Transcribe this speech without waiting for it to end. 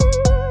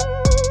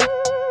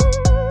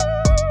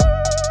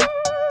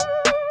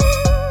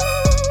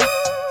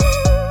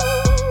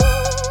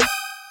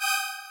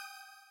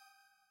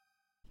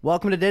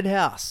Welcome to Dead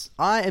House.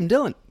 I am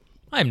Dylan.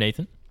 I'm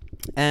Nathan.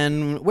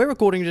 And we're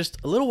recording just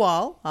a little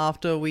while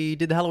after we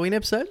did the Halloween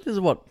episode. This is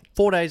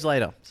 4 days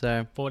later.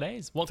 So 4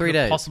 days? What 3 could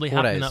days. possibly 4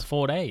 happen in days. that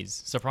 4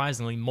 days?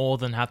 Surprisingly, more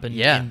than happened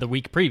Yeah. in the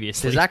week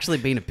previously. There's actually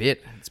been a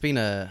bit. It's been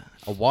a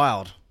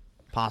wild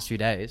past few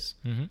days.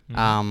 What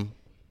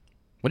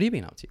have you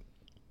been up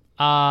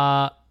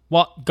to?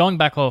 Going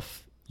back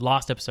off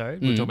last episode,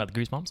 we were talking about the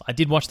Goosebumps. I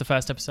did watch the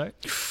first episode.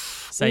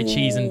 Say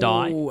cheese and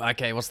die. Ooh,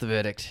 okay, what's the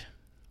verdict?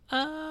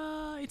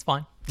 It's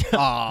fine.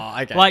 Oh,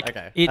 okay.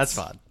 Okay. it's- That's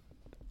fine.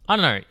 I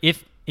don't know.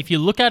 If you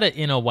look at it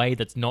in a way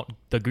that's not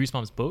the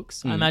Goosebumps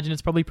books, I imagine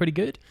it's probably pretty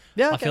good.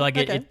 Yeah, I okay, feel like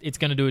okay. it's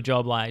going to do a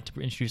job like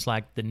to introduce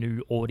like the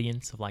new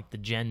audience of like the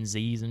Gen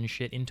Zs and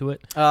shit into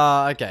it.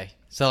 Okay.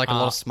 So like a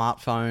lot of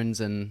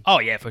smartphones and Oh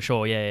yeah, for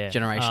sure. Yeah.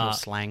 generational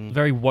slang.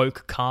 Very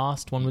woke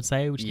cast, one would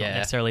say, which is Yeah. not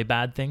necessarily a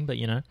bad thing, but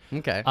you know.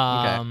 Okay.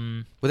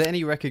 Um, Were there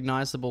any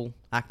recognizable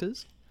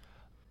actors?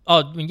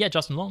 Oh, I mean, yeah,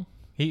 Justin Long.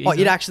 He's Oh, in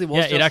it actually was.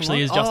 Yeah, Justin it actually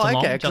Long? is Justin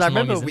Long. Okay, because I Justin Long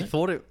remember is in we it.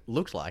 thought it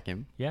looked like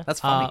him. Yeah, That's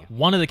funny.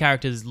 One of the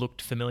characters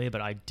looked familiar,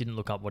 but I didn't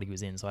look up what he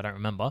was in, so I don't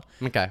remember.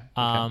 Okay.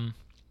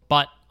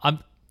 But I'm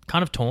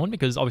kind of torn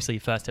because obviously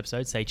first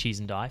episode, Say Cheese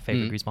and Die,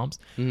 favorite Goosebumps.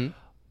 I'm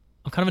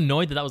kind of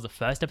annoyed that was the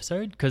first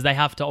episode because they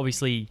have to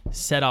obviously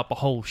set up a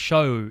whole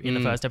show in the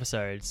first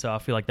episode. So I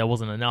feel like there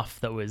wasn't enough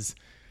that was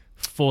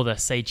for the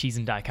Say Cheese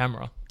and Die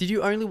camera. Did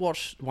you only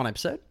watch one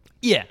episode?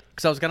 Yeah.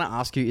 Because I was going to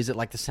ask you, is it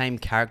like the same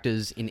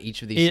characters in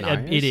each of these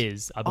scenarios? It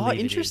is. I believe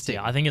interesting. It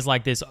is. Yeah, I think it's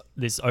like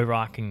this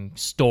overarching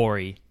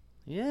story.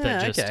 Yeah,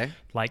 That just, okay.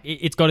 Like,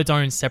 it's got its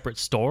own separate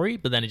story,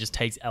 but then it just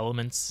takes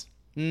elements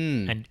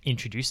and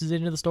introduces it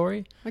into the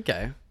story.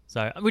 Okay.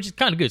 So, which is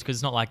kind of good because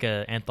it's not like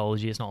an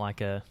anthology. It's not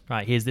like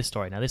right, here's this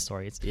story, now this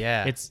story.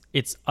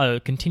 It's a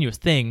continuous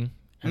thing.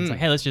 And it's like,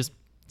 hey, let's just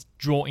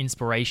draw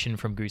inspiration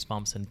from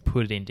Goosebumps and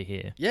put it into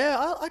here.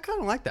 Yeah, I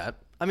kind of like that.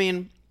 I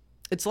mean,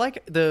 it's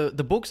like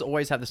the books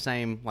always have the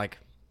same, like,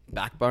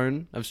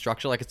 backbone of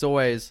structure. Like, it's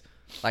always,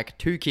 like,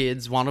 two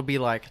kids. One will be,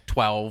 like,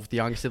 12. The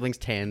younger sibling's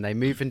 10. They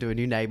move into a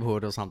new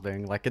neighborhood or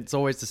something. Like, it's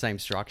always the same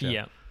structure.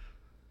 Yeah.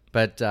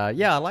 But,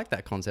 yeah, I like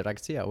that concept. I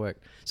can see how it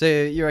worked. So,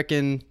 you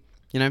reckon,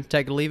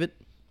 take it or leave it?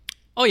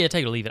 Oh, yeah,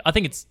 take it or leave it. I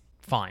think it's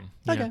fine.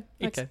 You Okay, know,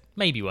 it's okay.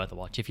 maybe worth a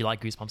watch if you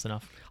like Goosebumps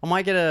enough. I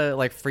might get a,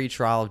 like, free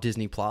trial of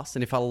Disney Plus.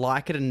 And if I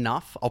like it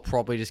enough, I'll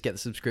probably just get the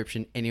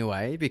subscription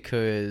anyway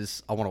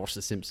because I want to watch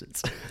The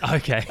Simpsons.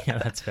 Okay, yeah,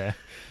 that's fair.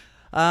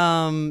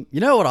 You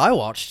know what I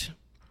watched?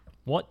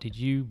 What did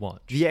you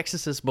watch? The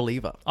Exorcist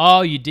Believer.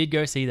 Oh, you did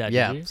go see that,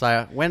 Yeah, did you? so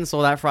I went and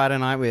saw that Friday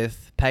night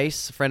with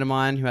Pace, a friend of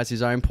mine who has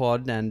his own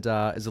pod and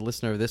is a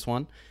listener of this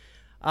one.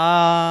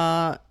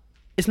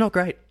 It's not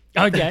great.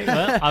 Okay,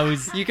 well,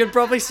 You can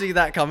probably see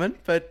that coming,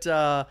 but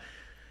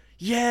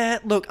yeah,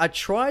 look, I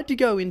tried to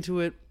go into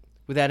it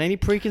without any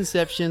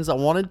preconceptions. I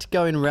wanted to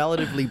go in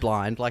relatively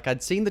blind. Like,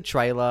 I'd seen the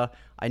trailer.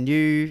 I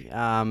knew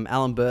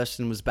Alan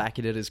Burstyn was back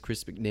in it as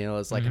Chris McNeil,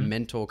 as like a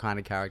mentor kind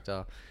of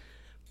character.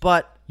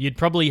 But you'd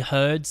probably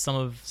heard some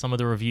of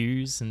the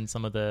reviews and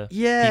some of the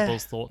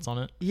people's thoughts on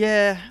it.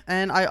 yeah,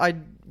 and I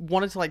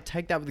wanted to like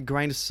take that with a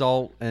grain of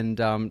salt and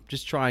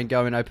just try and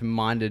go in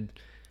open-minded.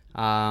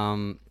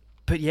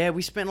 But yeah,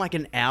 we spent like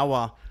an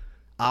hour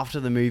after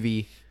the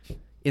movie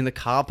in the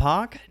car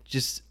park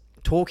just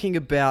talking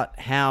about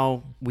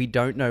how we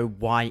don't know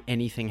why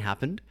anything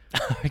happened.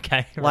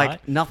 Okay, Like,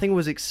 right. nothing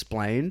was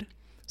explained.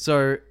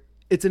 So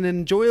it's an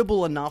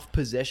enjoyable enough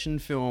possession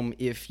film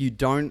if you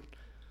don't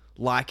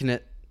liken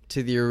it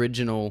to the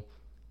original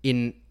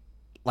in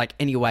like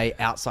any way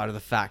outside of the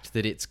fact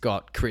that it's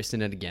got Chris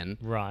in it again.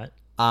 Right.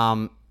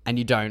 And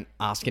you don't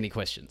ask any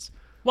questions.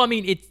 Well, I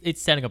mean,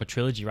 it's setting up a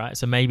trilogy, right?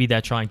 So maybe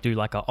they're trying to do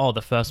like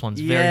the first one's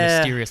very Yeah.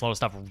 mysterious, a lot of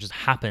stuff just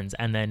happens,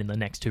 and then in the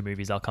next two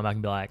movies they'll come back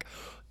and be like,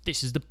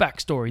 this is the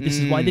backstory, this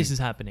is why this is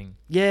happening.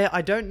 Yeah,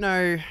 I don't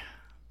know.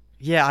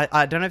 Yeah,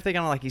 I don't know if they're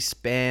going to like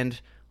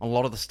expand on a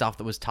lot of the stuff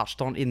that was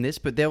touched on in this,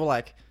 but there were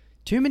like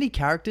too many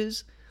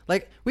characters.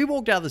 Like, we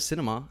walked out of the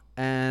cinema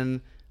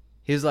and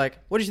he was like,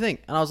 what did you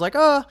think? And I was like,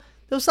 there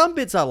were some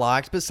bits I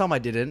liked, but some I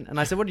didn't. And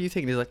I said, what do you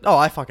think? And he's like,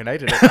 I fucking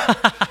hated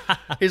it.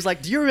 He's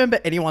like, do you remember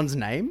anyone's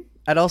name?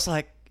 And I was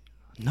like,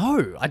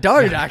 no, I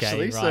don't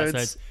actually. Right. So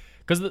it's...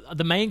 Because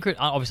the main...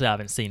 Obviously, I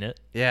haven't seen it.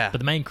 Yeah. But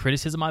the main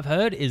criticism I've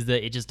heard is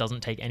that it just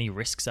doesn't take any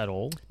risks at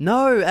all.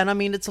 No, and I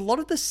mean, it's a lot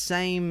of the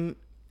same,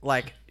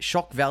 like,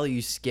 shock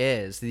value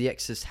scares The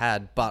Exorcist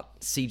had, but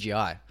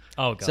CGI.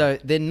 Oh, God. So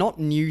they're not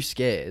new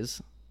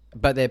scares,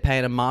 but they're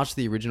paying homage to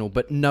the original,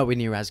 but nowhere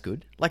near as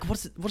good. Like,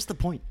 what's the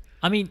point?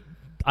 I mean,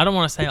 I don't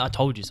want to say I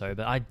told you so,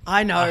 but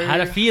I know. I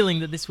had a feeling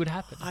that this would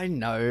happen. I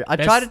know. I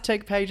try to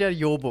take a page out of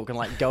your book and,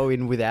 like, go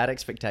in without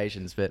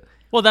expectations, but...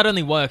 Well, that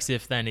only works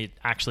if then it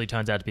actually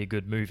turns out to be a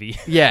good movie.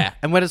 Yeah,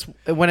 and when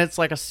it's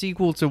like a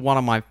sequel to one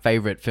of my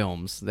favorite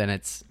films, then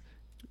it's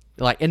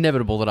like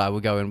inevitable that I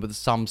would go in with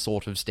some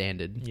sort of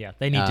standard. Yeah,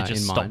 they need to just in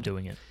stop mind.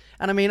 doing it.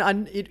 And I mean,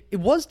 it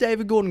was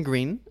David Gordon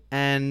Green,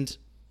 and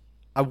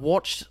I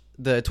watched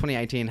the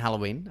 2018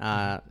 Halloween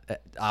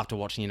after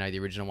watching the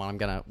original one. I'm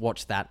gonna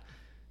watch that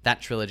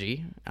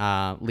trilogy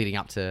leading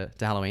up to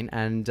Halloween,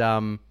 and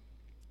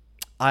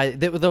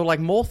there were like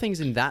more things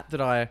in that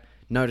I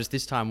noticed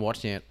this time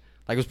watching it.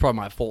 Like, it was probably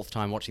my fourth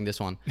time watching this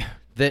one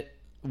that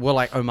were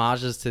like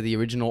homages to the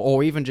original,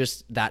 or even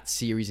just that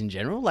series in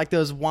general. Like, there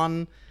was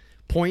one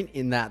point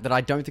in that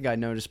I don't think I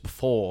noticed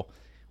before,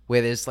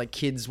 where there's like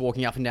kids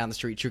walking up and down the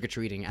street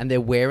trick-or-treating, and they're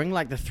wearing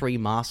like the 3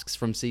 masks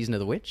from Season of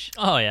the Witch.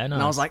 Oh yeah, no.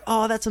 And I was like,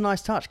 oh, that's a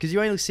nice touch, because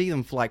you only see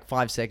them for like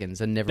 5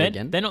 seconds and never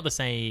again. They're not the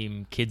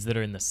same kids that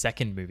are in the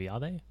second movie, are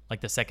they?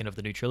 Like the second of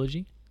the new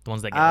trilogy, the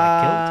ones that get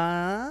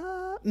like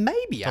killed.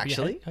 Maybe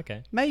actually.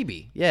 Okay.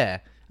 Maybe, yeah.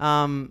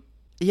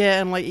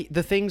 Yeah, and like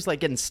the things like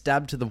getting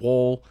stabbed to the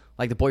wall,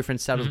 like the boyfriend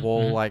stabbed to the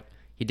wall, like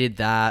he did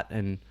that,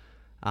 and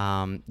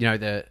you know,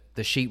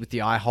 the sheet with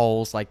the eye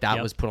holes, like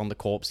that was put on the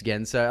corpse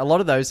again. So a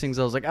lot of those things,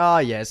 I was like, oh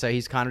yeah, so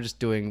he's kind of just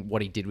doing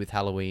what he did with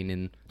Halloween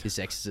in this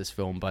Exorcist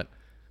film, but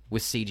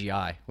with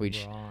CGI,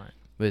 which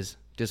was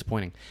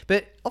disappointing.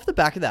 But off the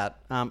back of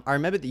that, I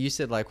remember that you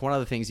said like one of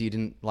the things you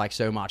didn't like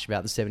so much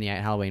about the 78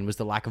 Halloween was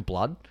the lack of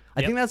blood.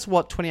 I think that's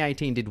what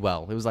 2018 did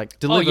well. It was like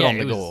delivered on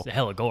the gore. It was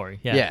hella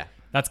gory. Yeah.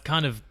 That's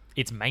kind of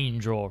its main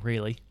draw,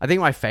 really. I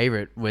think my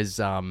favorite was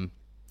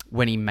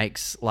when he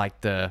makes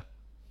like the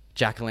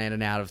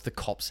jack-o'-lantern out of the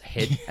cop's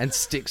head and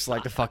sticks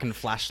like the fucking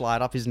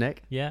flashlight up his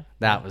neck. Yeah.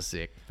 That was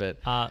sick. But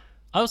I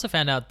also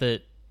found out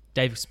that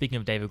speaking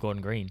of David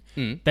Gordon Green,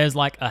 there's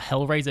like a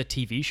Hellraiser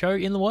TV show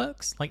in the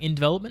works, like in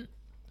development.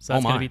 So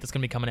that's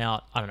gonna be coming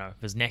out, I don't know,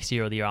 if it's next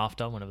year or the year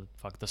after, whenever the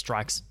fuck the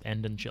strikes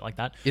end and shit like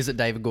that. Is it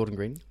David Gordon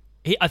Green?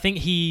 I think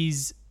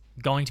he's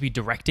going to be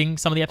directing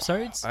some of the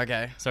episodes.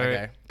 Okay.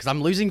 Because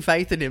I'm losing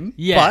faith in him.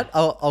 Yeah. But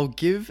I'll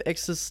give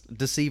Exorcist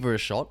Deceiver a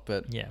shot.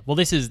 But yeah. Well,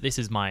 this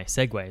is my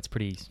segue. It's a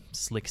pretty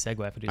slick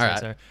segue if I do say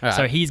so. All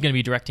So right. he's going to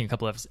be directing a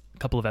couple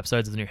of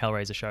episodes of the new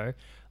Hellraiser show,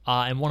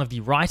 and one of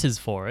the writers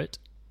for it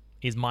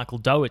is Michael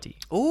Dougherty,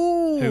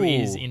 ooh, who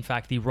is in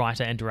fact the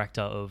writer and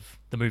director of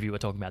the movie we're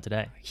talking about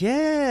today.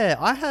 Yeah,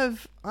 I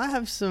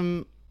have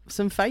some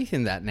faith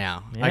in that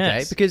now. Yes.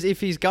 Okay, because if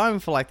he's going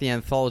for like the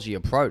anthology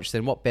approach,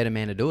 then what better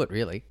man to do it,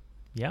 really?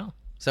 Yeah.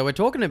 So we're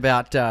talking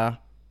about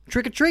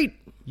Trick or Treat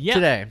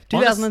today,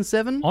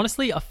 2007.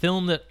 Honestly, a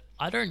film that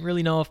I don't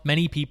really know if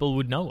many people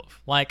would know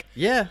of. Like,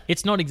 Yeah.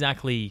 it's not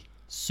exactly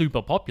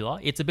super popular.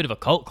 It's a bit of a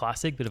cult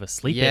classic, bit of a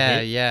sleeper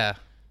hit. Yeah.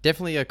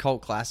 Definitely a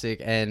cult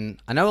classic,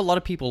 and I know a lot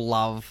of people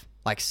love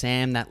like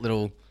Sam, that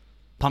little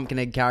pumpkin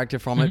egg character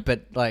from it,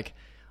 but like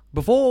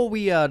before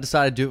we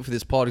decided to do it for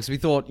this pod, because we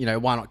thought, you know,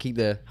 why not keep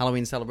the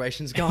Halloween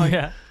celebrations going?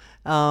 Yeah.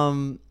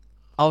 I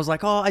was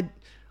like, oh,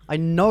 I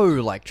know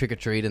like Trick or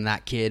Treat and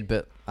that kid,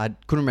 but I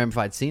couldn't remember if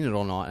I'd seen it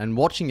or not. And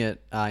watching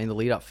it in the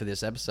lead up for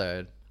this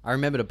episode, I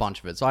remembered a bunch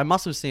of it. So I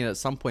must have seen it at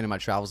some point in my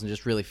travels and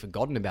just really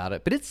forgotten about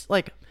it. But it's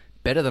like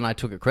better than I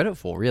took it credit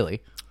for,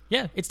 really.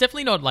 Yeah, it's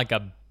definitely not like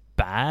a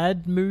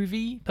bad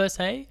movie per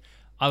se.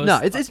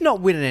 It's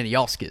not winning any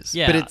Oscars,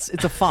 Yeah. but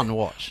it's a fun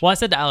watch. Well, I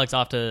said to Alex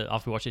after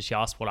we watched it, she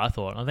asked what I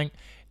thought. I think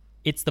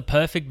it's the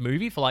perfect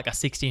movie for like a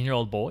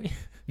 16-year-old boy.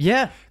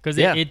 Yeah. Because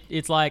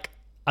it's like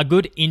a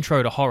good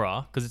intro to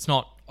horror, because it's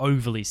not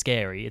overly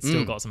scary. It's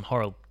still got some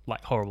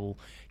horrible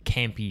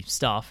campy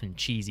stuff and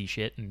cheesy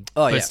shit,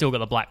 but it's still got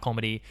the black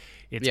comedy.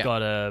 It's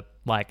got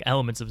like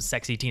elements of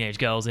sexy teenage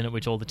girls in it,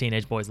 which all the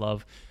teenage boys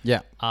love.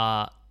 Yeah.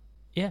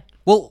 Yeah.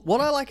 Well, what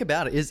I like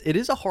about it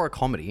is a horror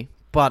comedy,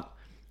 but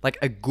like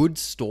a good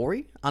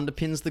story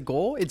underpins the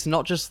gore. It's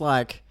not just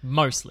like...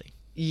 Mostly.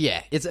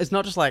 Yeah. It's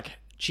not just like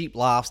cheap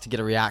laughs to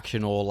get a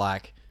reaction or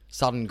like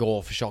sudden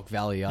gore for shock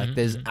value. Like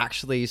there's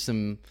actually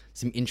some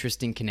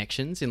interesting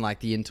connections in like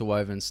the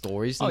interwoven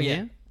stories in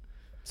here.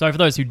 So for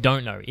those who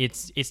don't know,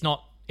 it's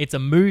a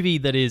movie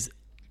that is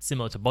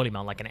similar to Body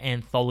Mount, like an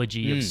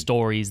anthology of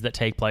stories that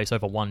take place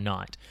over one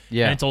night.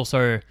 Yeah. And it's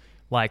also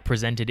like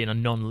presented in a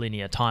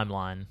non-linear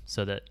timeline,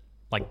 so that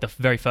like the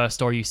very first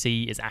story you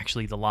see is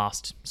actually the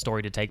last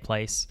story to take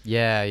place.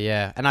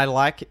 Yeah. And I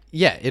like,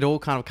 it all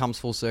kind of comes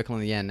full circle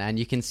in the end, and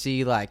you can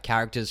see like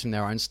characters from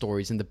their own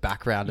stories in the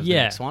background of the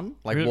next one.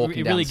 Like walking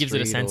it down really the gives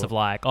it a street sense of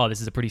like, oh,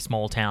 this is a pretty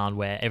small town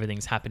where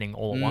everything's happening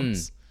all at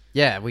once.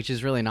 Yeah, which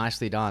is really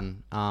nicely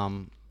done.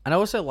 And I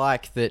also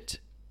like that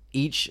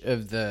each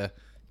of the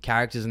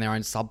characters and their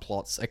own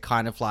subplots are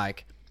kind of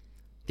like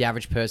the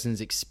average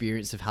person's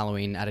experience of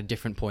Halloween at a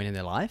different point in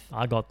their life.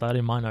 I got that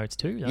in my notes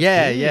too. That's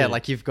Yeah. good.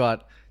 Like you've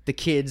got the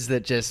kids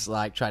that just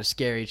like try to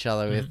scare each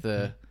other with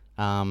the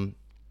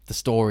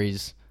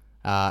stories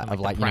of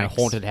like, you know,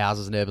 haunted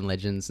houses and urban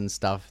legends and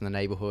stuff in the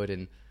neighborhood.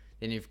 And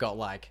then you've got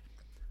like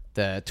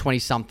the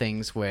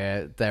 20-somethings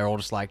where they're all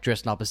just like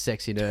dressing up as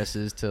sexy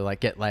nurses to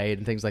like get laid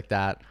and things like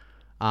that.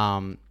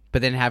 But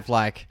then have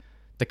like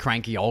the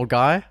cranky old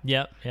guy.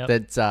 Yep.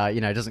 That,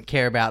 you know, doesn't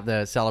care about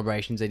the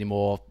celebrations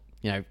anymore.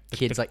 You know,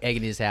 kids like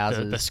egging his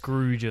houses. The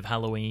Scrooge of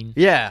Halloween.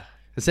 Yeah,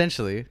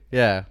 essentially.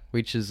 Yeah,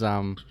 which is,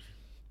 a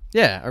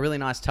really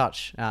nice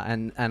touch.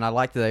 And I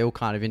like that they all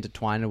kind of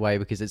intertwine in a way,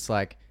 because it's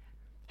like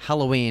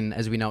Halloween,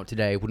 as we know it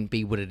today, wouldn't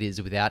be what it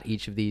is without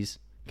each of these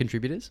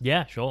contributors.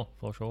 Yeah, sure.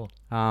 For sure.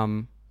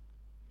 Do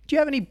you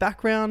have any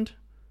background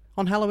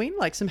on Halloween?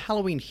 Like some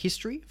Halloween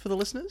history for the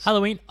listeners?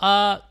 Halloween,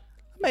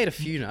 made a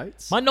few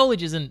notes. My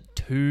knowledge isn't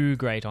too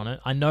great on it.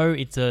 I know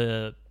it's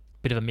a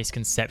bit of a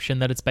misconception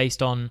that it's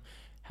based on,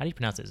 how do you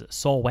pronounce it? Is it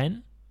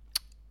Sorwen?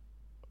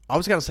 I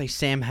was going to say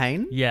Sam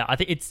Hain. Yeah, I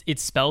think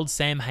it's spelled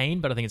Sam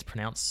Hain, but I think it's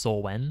pronounced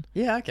Sorwen.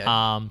 Yeah, okay.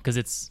 Because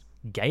it's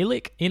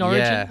Gaelic in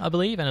origin, Yeah. I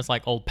believe, and it's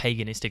like old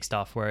paganistic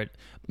stuff where it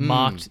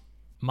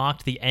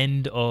marked the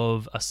end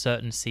of a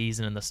certain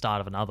season and the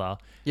start of another.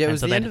 Yeah, it And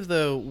was so the they'd- end of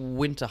the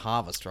winter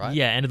harvest, right?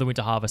 Yeah, end of the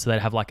winter harvest. So they'd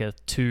have like a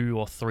 2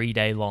 or 3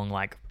 day long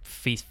like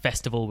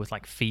festival with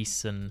like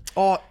feasts and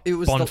Oh, it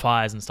was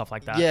bonfires and stuff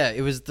like that. Yeah,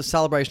 it was the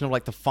celebration of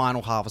like the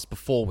final harvest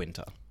before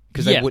winter.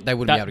 Because they wouldn't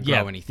be able to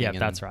grow anything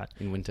that's right.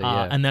 in winter.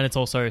 And then it's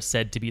also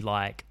said to be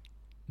like,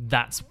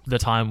 that's the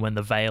time when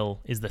the veil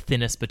is the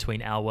thinnest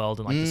between our world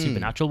and like the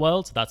supernatural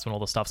world. So that's when all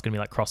the stuff's going to be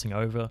like crossing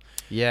over.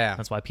 Yeah.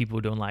 That's why people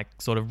are doing like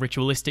sort of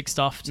ritualistic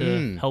stuff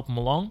to help them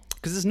along.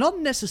 Because it's not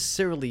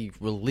necessarily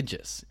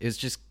religious. It's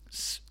just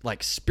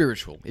like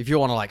spiritual, if you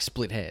want to like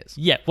split hairs.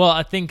 Yeah, well,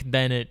 I think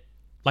then it,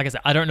 like I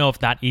said, I don't know if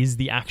that is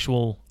the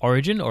actual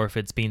origin or if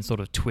it's been sort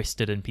of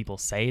twisted and people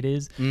say it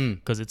is,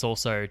 because it's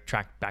also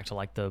tracked back to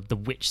like the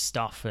witch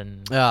stuff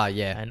and Yeah.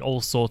 and all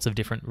sorts of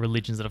different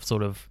religions that have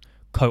sort of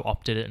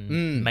co-opted it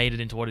and made it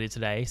into what it is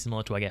today,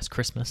 similar to, I guess,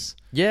 Christmas.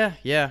 Yeah.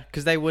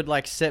 Because they would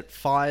like set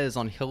fires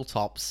on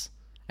hilltops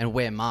and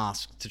wear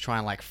masks to try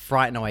and like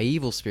frighten away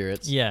evil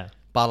spirits. Yeah.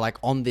 But like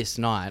on this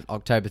night,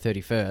 October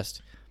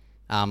 31st,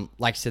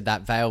 like I said,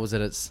 that veil was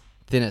at its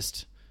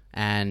thinnest,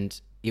 and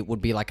it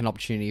would be like an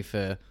opportunity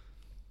for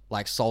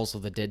like souls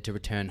of the dead to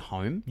return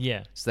home.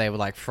 Yeah. So they would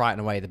like frighten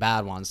away the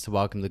bad ones to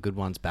welcome the good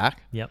ones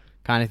back. Yep.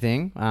 Kind of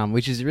thing,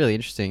 which is really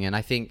interesting. And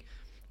I think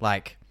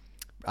like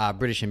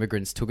British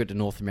immigrants took it to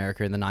North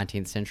America in the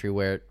 19th century,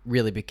 where it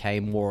really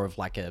became more of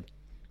like a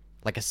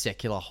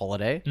secular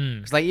holiday.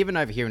 Because like even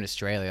over here in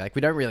Australia, like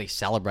we don't really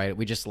celebrate it.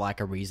 We just like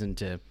a reason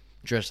to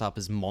dress up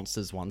as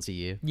monsters once a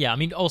year. Yeah, I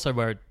mean, also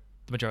where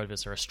the majority of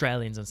us are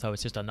Australians, and so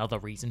it's just another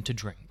reason to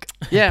drink.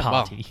 Yeah,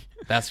 party.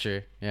 well, that's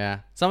true. Yeah,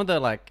 some of the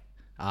like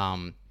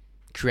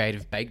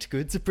creative baked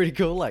goods are pretty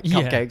cool, like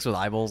Yeah. cupcakes with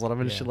eyeballs on them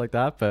and Yeah. shit like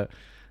that. But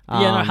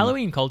Yeah, no,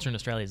 Halloween culture in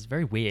Australia is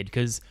very weird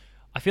because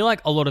I feel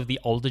like a lot of the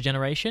older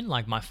generation,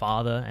 like my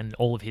father and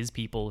all of his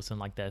people in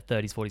like their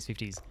 30s, 40s,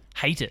 50s,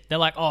 hate it. They're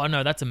like, oh,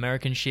 no, that's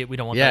American shit. We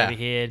don't want that Yeah. over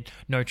here.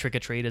 No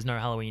trick-or-treaters, no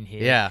Halloween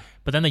here. Yeah.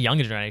 But then the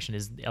younger generation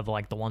are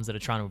like the ones that are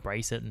trying to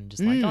embrace it and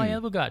just like, oh, yeah,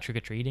 we'll go out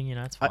trick-or-treating. You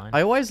know, it's fine.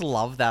 I always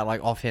love that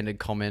like offhanded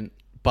comment,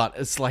 but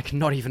it's like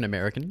not even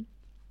American.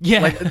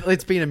 yeah. Like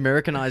it's been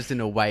Americanized in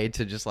a way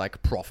to just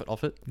like profit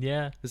off it.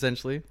 yeah.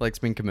 Essentially, like it's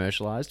been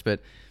commercialized. But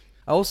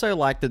I also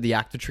like that the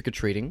act of trick or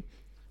treating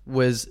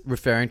was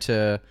referring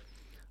to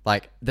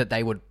like that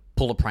they would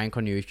pull a prank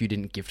on you if you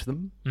didn't gift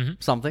them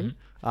something.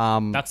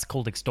 That's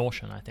called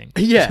extortion, I think.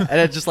 Yeah, and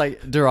it just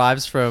like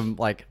derives from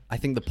like I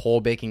think the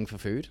poor begging for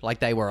food. Like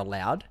they were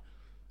allowed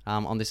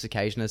on this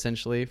occasion,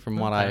 essentially, from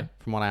what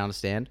I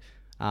understand.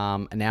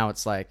 And now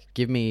it's like,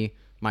 give me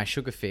my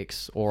sugar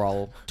fix, or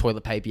I'll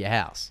toilet paper your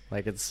house.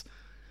 Like it's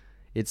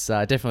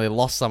definitely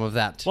lost some of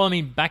that. Well, I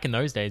mean, back in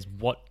those days,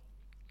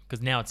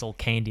 because now it's all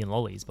candy and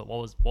lollies, but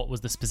what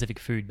was the specific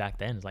food back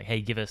then? It's like,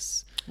 hey, give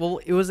us Well,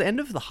 it was the end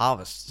of the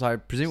harvest, so I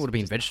presume it would have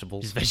been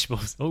vegetables. just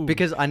vegetables. Ooh,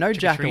 Because I know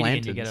trick-or-treating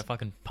and jack-o'-lanterns. you get a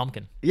fucking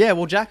pumpkin. Yeah,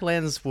 well,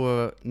 jack-o'-lanterns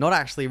were not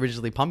actually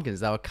originally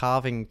pumpkins. They were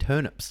carving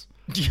turnips,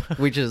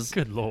 which is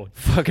Good lord.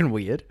 fucking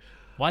weird.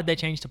 Why'd they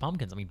change to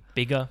pumpkins? I mean,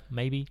 bigger,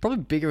 maybe? Probably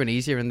bigger and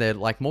easier, and they're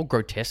like more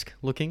grotesque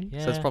looking. So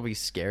it's Yeah. probably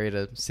scary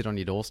to sit on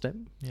your doorstep.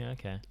 Yeah,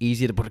 okay.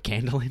 Easier to put a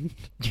candle in.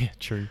 Yeah,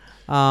 true.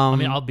 I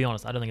mean, I'll be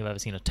honest, I don't think I've ever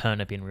seen a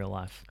turnip in real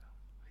life.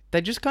 They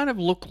just kind of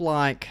look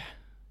like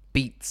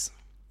beets.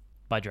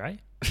 By Dre?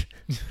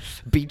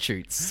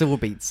 Beetroots, silver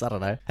beets, I don't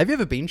know. Have you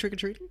ever been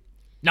trick-or-treating?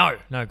 No,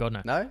 God,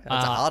 no. No?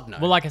 That's a hard no.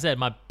 Well, like I said,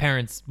 my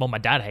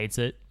dad hates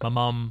it. My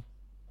mum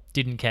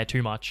didn't care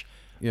too much.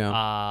 Yeah.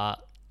 I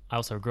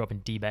also grew up in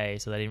D-Bay,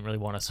 so they didn't really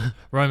want us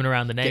roaming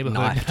around the neighborhood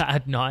knifed.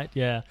 at night.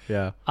 Yeah.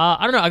 Yeah.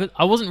 I don't know.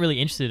 I wasn't really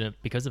interested in it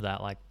because of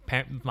that. Like,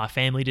 my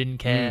family didn't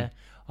care.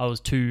 I was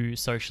too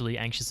socially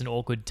anxious and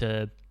awkward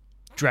to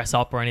dress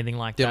up or anything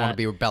like Didn't that. want to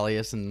be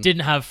rebellious and...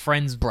 Didn't have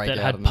friends Break that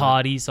out had and that.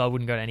 parties, so I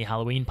wouldn't go to any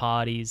Halloween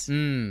parties.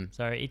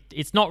 So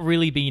it's not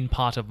really been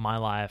part of my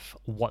life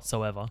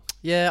whatsoever.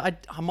 Yeah,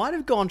 I might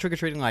have gone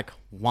trick-or-treating like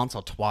once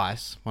or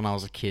twice when I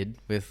was a kid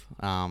with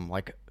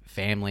like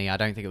family. I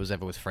don't think it was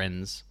ever with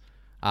friends.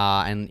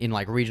 And in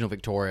like regional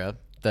Victoria,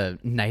 the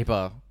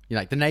neighbor,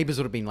 like the neighbors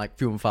would have been like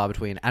few and far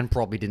between, and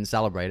probably didn't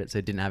celebrate it, so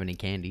it didn't have any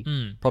candy.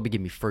 Probably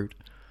give me fruit.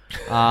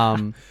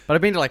 But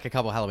I've been to like a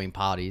couple of Halloween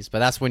parties, but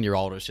that's when you're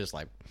older. It's just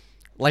like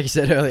you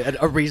said earlier,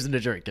 a reason to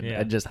drink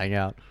and just hang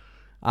out.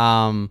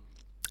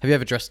 Have you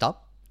ever dressed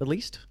up at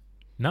least?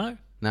 No.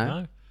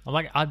 No?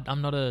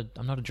 I'm not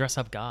a dress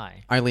up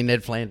guy. Only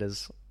Ned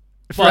Flanders.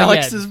 For Well,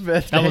 Alex's yeah,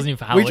 birthday. that wasn't even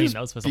for which Halloween, was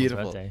that was for someone's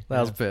beautiful. birthday. That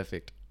was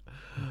perfect.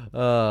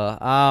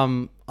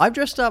 I've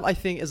dressed up, I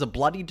think, as a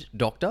bloodied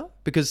doctor,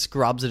 because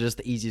scrubs are just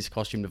the easiest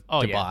costume to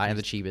yeah. buy and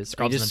the cheapest.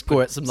 Scrubs You and just then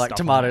put squirt some like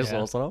stuff on tomato it,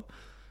 yeah. sauce on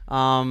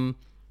it.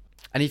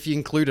 And if you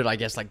included, I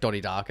guess, like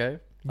Donnie Darko,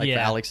 like Yeah.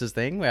 for Alex's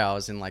thing, where I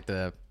was in like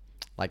the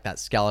like that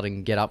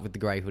skeleton get up with the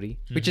grey hoodie,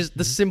 which is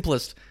the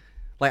simplest.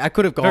 Like I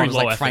could have gone as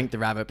like Frank the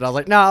Rabbit, but I was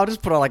like, no, I'll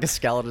just put on like a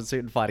skeleton suit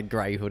and fight a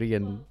grey hoodie,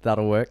 and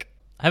that'll work.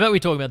 How about we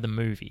talk about the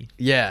movie?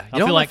 Yeah, you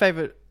know what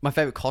my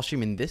favorite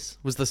costume in this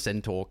was the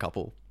centaur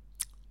couple.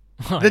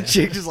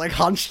 Chick just like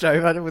hunched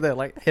over with her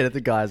like head at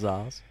the guy's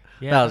ass.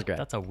 Yeah, that was great.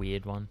 That's a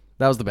weird one.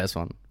 That was the best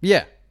one.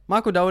 Yeah,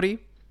 Michael Dougherty,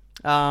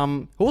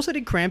 who also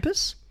did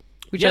Krampus,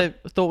 which I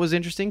thought was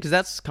interesting because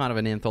that's kind of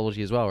an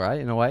anthology as well, right?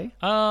 In a way.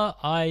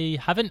 I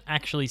haven't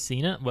actually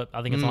seen it, but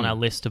I think it's on our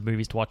list of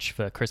movies to watch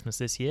for Christmas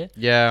this year.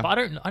 Yeah, but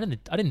I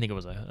didn't think it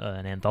was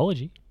an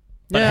anthology.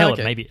 But hell,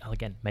 maybe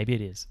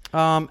it is.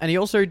 And he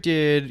also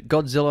did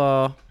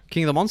Godzilla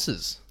King of the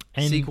Monsters,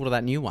 sequel to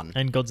that new one,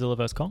 and Godzilla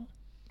vs Kong.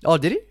 Oh,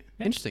 did he?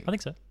 Yeah, Interesting. I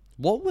think so.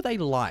 What were they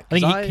like? I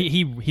think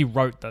he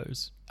wrote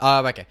those.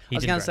 Oh, okay. I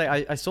was going to say,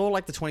 I saw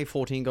like the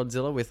 2014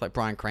 Godzilla with like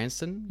Bryan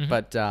Cranston,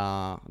 but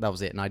that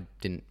was it, and I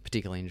didn't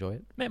particularly enjoy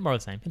it. More of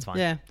the same. It's fine.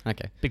 Yeah,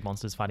 okay. Big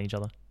monsters fighting each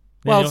other.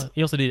 Well,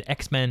 he also did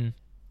X-Men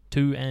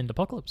 2 and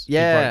Apocalypse.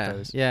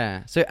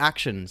 Yeah. So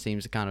action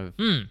seems to kind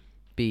of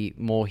be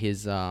more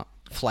his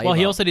flavor. Well,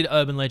 he also did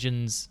Urban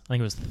Legends, I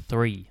think it was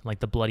 3, like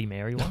the Bloody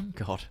Mary one.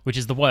 God. Which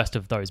is the worst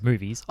of those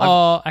movies.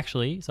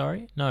 Actually,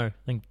 sorry. No, I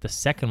think the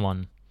second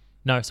one...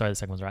 No, sorry, the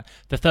second one's right.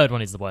 The third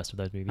one is the worst of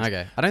those movies.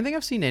 Okay. I don't think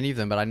I've seen any of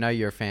them, but I know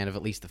you're a fan of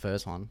at least the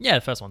first one. Yeah,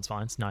 the first one's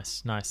fine. It's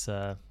nice,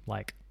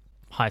 like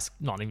high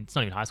school. It's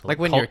not even high school. Like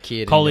when you're a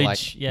kid,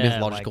 college, and like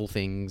mythological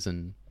things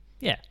and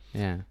yeah.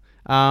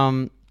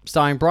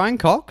 Starring Brian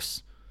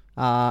Cox,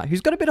 who's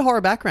got a bit of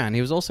horror background.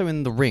 He was also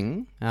in The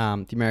Ring,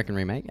 the American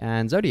remake,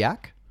 and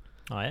Zodiac.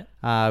 Oh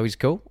yeah, which is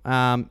cool.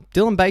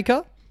 Dylan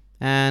Baker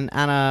and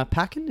Anna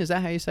Paquin. Is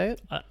that how you say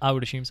it? I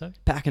would assume so.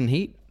 Paquin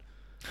Heat.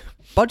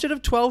 Budget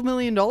of $12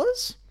 million,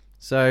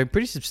 so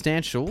pretty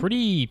substantial.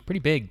 Pretty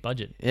big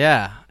budget.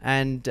 Yeah,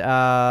 and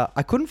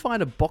I couldn't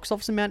find a box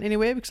office amount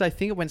anywhere because I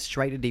think it went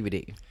straight to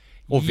DVD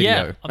or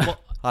video. Well,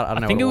 I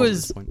don't know. I think it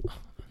was.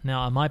 Now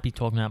I might be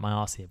talking out my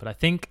ass here, but I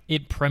think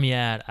it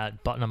premiered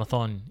at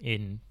Button-a-thon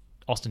in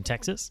Austin,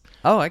 Texas.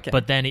 Oh, okay.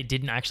 But then it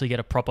didn't actually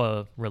get a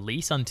proper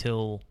release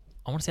until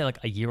I want to say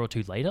like a year or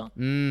two later.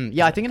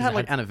 Yeah, I think it had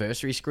like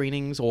anniversary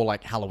screenings or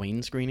like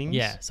Halloween screenings.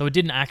 Yeah, so it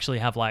didn't actually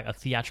have like a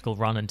theatrical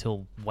run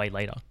until way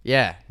later.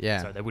 Yeah.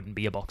 So there wouldn't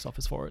be a box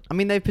office for it. I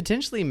mean, they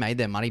potentially made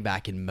their money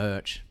back in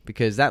merch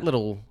because that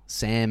little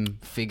Sam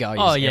figure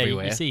is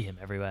everywhere. You see him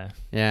everywhere.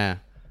 Yeah.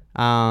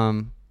 Do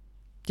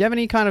you have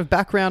any kind of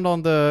background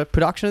on the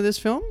production of this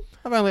film?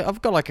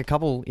 I've got like a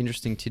couple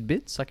interesting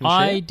tidbits I can share.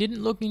 I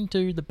didn't look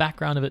into the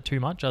background of it too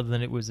much other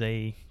than it was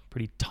a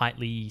pretty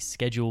tightly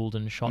scheduled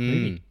and shot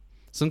movie.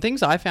 Some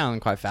things I found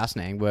quite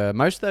fascinating were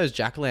most of those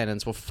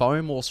jack-o'-lanterns were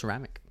foam or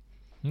ceramic.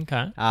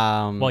 Okay.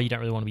 Well, you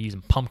don't really want to be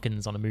using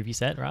pumpkins on a movie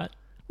set, right?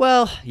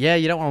 Well, yeah,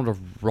 you don't want them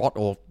to rot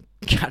or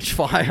catch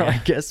fire, I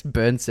guess,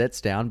 burn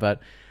sets down. But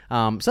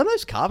some of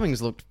those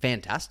carvings looked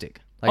fantastic.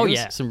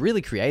 Like, some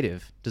really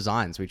creative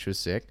designs, which was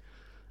sick.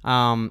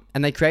 And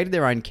they created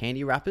their own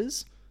candy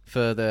wrappers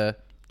for the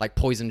like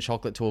poison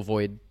chocolate to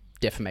avoid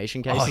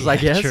defamation cases, I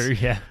guess. True,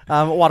 yeah.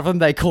 One of them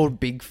they called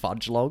Big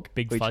Fudge Log.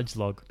 Fudge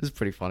Log. It's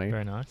pretty funny.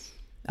 Very nice.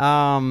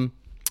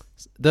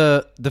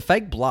 The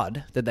fake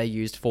blood that they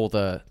used for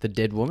the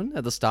dead woman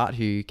at the start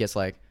who gets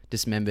like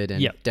dismembered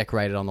and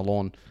decorated on the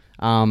lawn,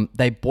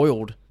 they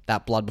boiled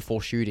that blood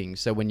before shooting,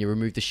 so when you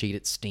remove the sheet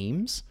it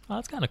steams. Oh,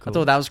 that's kind of cool. I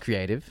thought that was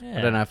creative. Yeah.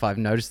 I don't know if I've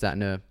noticed that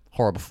in a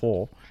horror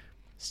before.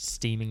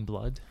 Steaming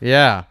blood.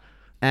 Yeah.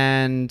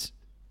 And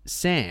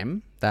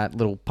Sam, that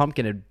little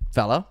pumpkin-headed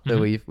fella that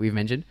we've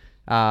mentioned,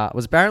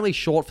 was apparently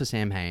short for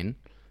Sam Hain,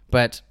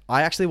 but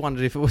I actually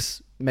wondered if it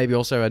was maybe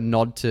also a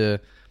nod to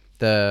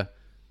the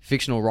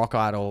fictional rock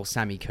idol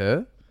Sammy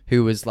Kerr,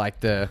 who was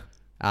like the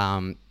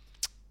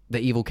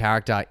evil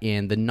character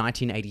in the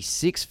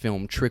 1986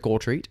 film Trick or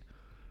Treat.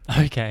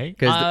 Okay.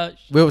 Because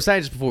we were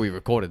saying just before we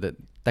recorded that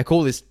they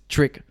call this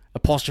Trick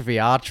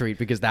 'R Treat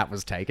because that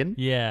was taken.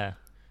 Yeah.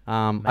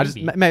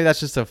 Maybe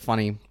that's just a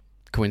funny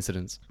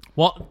coincidence.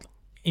 Well,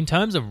 in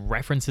terms of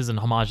references and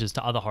homages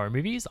to other horror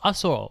movies, I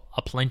saw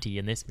a plenty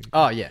in this movie.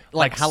 Oh, yeah.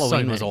 Like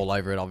Halloween was all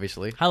over it,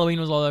 obviously. Halloween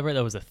was all over it.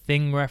 There was a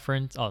Thing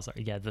reference. Oh,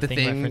 sorry. Yeah, the Thing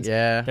reference.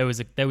 Yeah.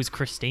 There was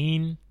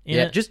Christine in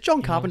it. Just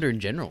John Carpenter in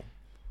general.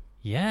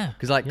 Yeah.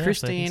 Because like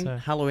Christine,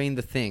 Halloween,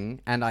 The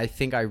Thing, and I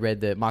think I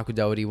read that Michael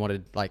Dougherty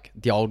wanted like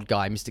the old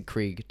guy, Mr.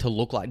 Krieg, to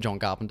look like John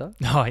Carpenter.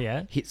 Oh,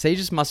 yeah? So he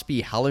just must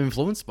be hella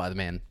influenced by the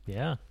man.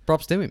 Yeah.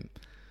 Props to him.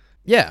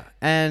 Yeah.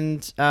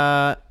 And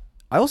I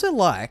also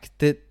like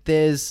that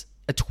there's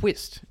a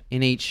twist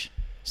in each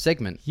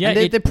segment. Yeah,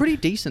 and they're pretty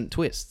decent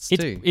twists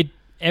too.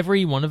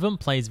 Every one of them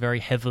plays very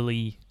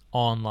heavily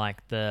on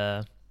like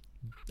the,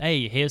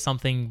 hey, here's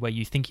something where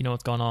you think you know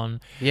what's going on.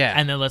 Yeah.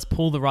 And then let's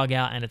pull the rug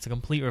out and it's a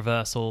complete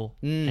reversal.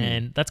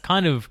 And that's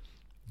kind of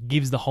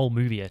gives the whole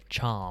movie a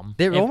charm.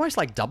 They're almost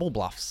like double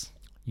bluffs.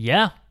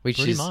 Yeah, which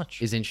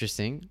is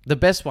interesting. The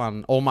best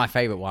one, or my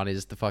favorite one,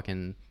 is the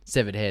fucking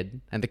severed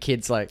head. And the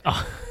kid's like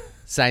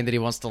saying that he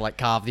wants to like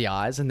carve the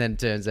eyes, and then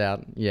turns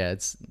out,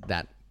 it's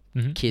that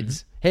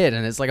kid's head,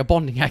 and it's like a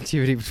bonding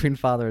activity between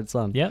father and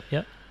son. Yep.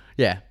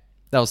 Yeah,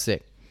 that was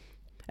sick.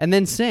 And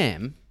then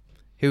Sam,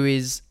 who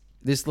is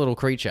this little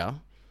creature,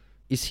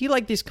 is he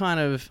like this kind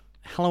of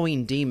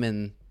Halloween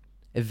demon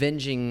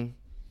avenging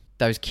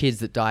those kids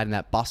that died in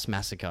that bus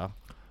massacre?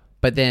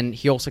 But then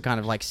he also kind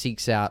of like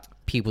seeks out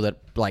people that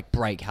like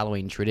break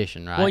Halloween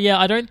tradition, right? Well, yeah,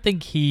 I don't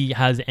think he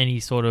has any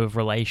sort of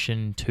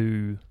relation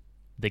to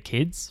the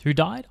kids who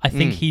died. I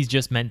think he's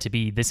just meant to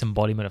be this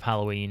embodiment of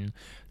Halloween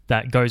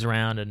that goes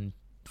around and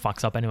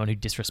fucks up anyone who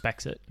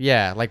disrespects it.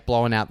 Yeah, like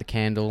blowing out the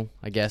candle,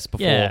 I guess,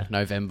 before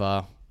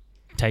November.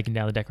 Taking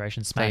down the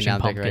decorations, Taking smashing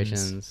down pumpkins.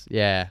 decorations.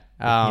 Yeah.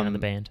 The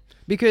band.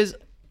 Because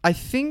I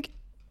think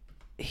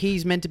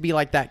he's meant to be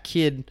like that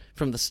kid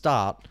from the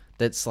start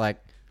that's like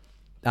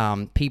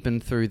peeping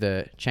through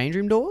the change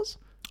room doors.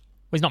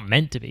 Well, he's not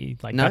meant to be.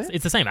 Like, No?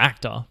 it's the same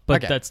actor,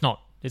 but Okay. it's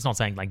not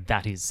saying like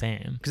that is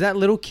Sam. Because that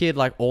little kid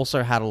like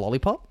also had a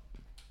lollipop.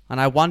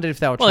 And I wondered if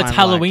they were Well, trying it's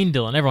to, like- Halloween,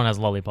 Dylan. Everyone has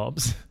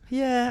lollipops.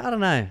 Yeah, I don't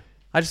know.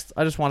 I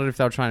just wondered if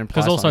they were trying to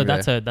imply Because also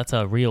something there. that's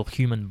a real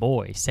human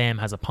boy. Sam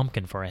has a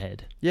pumpkin for a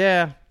head.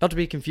 Yeah, not to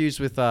be confused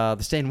with the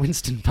Stan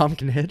Winston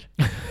Pumpkinhead,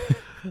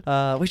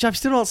 which I've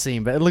still not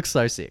seen, but it looks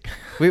so sick.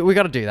 We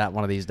got to do that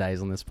one of these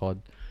days on this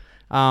pod.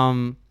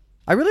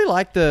 I really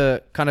like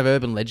the kind of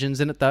urban legends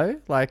in it though.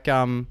 Like,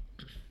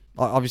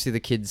 obviously the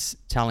kids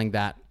telling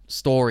that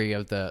story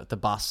of the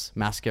bus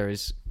massacre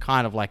is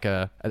kind of like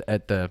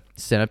at the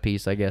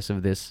centerpiece, I guess,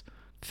 of this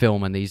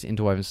film and these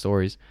interwoven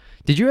stories.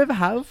 Did you ever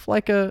have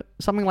like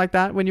something like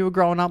that when you were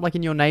growing up? Like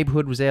in your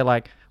neighborhood, was there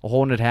like a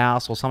haunted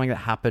house or something that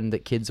happened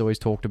that kids always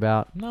talked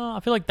about? No,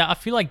 I feel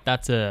like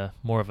that's a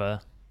more of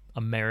a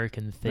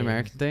American thing.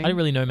 American thing? I didn't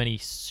really know many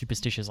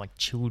superstitious like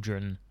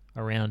children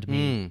around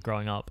me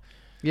growing up.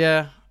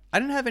 Yeah, I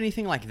didn't have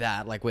anything like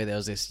that, like where there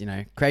was this,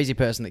 crazy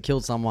person that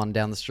killed someone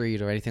down the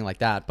street or anything like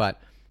that.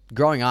 But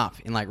growing up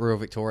in like rural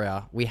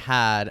Victoria, we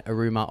had a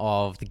rumor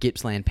of the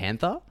Gippsland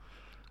Panther.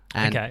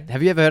 And Okay.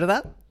 Have you ever heard of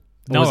that?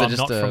 Or No, was it I'm just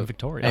not from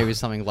Victoria. It was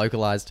something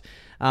localized.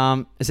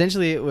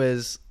 Essentially, it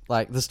was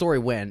like the story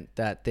went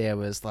that there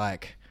was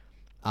like,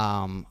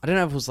 I don't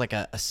know if it was like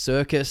a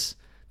circus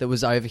that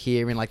was over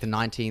here in like the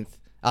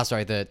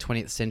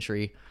 20th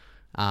century,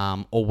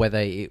 or whether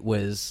it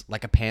was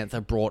like a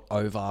panther brought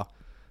over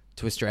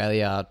to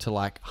Australia to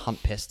like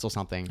hunt pests or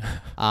something.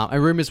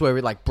 And rumors where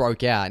it like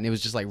broke out and it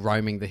was just like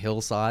roaming the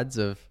hillsides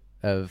of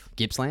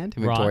Gippsland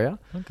in Victoria.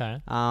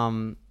 Right.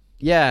 Okay.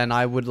 Yeah, and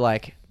I would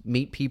like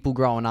meet people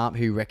growing up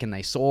who reckon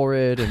they saw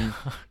it, and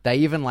they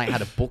even like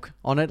had a book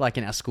on it, like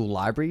in our school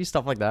library,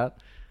 stuff like that.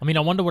 I mean,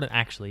 I wonder what it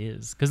actually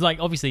is. Because, like,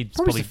 obviously... It's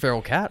Probably a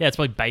feral cat. Yeah, it's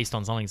probably based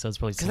on something, so it's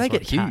probably... Because they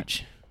get cat.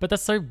 huge. But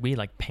that's so weird,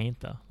 like,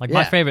 panther. Like, Yeah.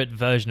 my favorite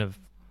version of...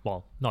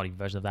 Well, not even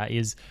version of that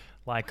is,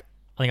 like...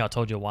 I think I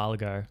told you a while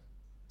ago.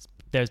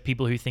 There's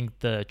people who think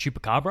the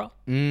chupacabra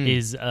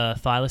is a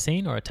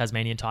thylacine or a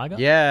Tasmanian tiger.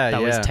 Yeah, That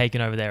yeah. was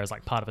taken over there as,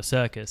 like, part of a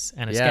circus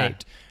and Yeah.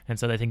 escaped. And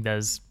so they think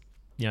there's,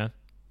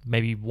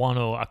 maybe one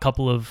or a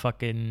couple of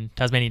fucking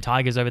Tasmanian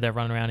tigers over there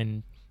running around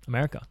in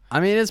America. I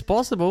mean, it's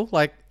possible.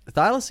 Like,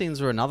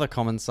 thylacines were another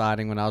common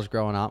sighting when I was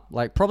growing up.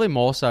 Like, probably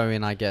more so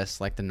in, I guess,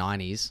 like the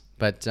 90s.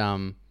 But,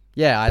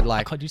 yeah, I'd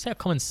like... Did you say a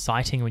common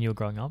sighting when you were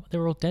growing up? They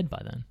were all dead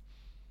by then.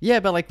 Yeah,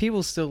 but like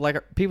people still,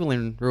 like people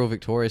in rural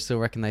Victoria still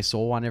reckon they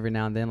saw one every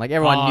now and then. Like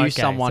everyone knew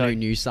someone who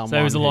knew someone. So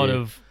there was a lot who-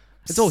 of...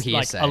 It's all like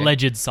hearsay.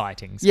 alleged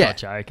sightings. Yeah.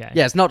 Gotcha, okay.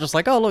 Yeah, it's not just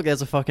like, oh, look,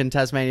 there's a fucking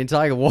Tasmanian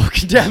tiger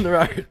walking down the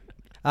road.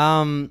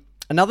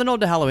 Another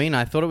nod to Halloween,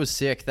 I thought it was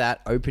sick,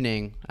 that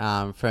opening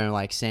from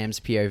like Sam's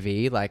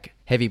POV, like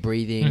heavy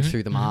breathing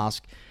through the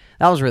mask.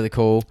 That was really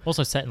cool.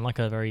 Also set in like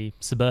a very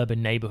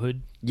suburban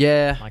neighborhood,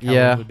 Yeah, like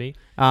Halloween would be.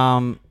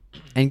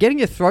 And getting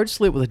your throat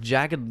slit with a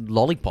jagged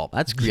lollipop,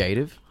 that's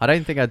creative. I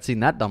don't think I'd seen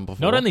that done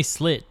before. Not only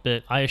slit,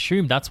 but I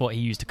assume that's what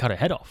he used to cut her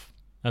head off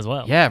as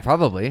well. Yeah,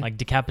 probably. Like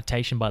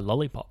decapitation by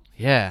lollipop.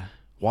 Yeah,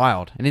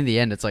 wild. And in the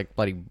end, it's like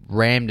bloody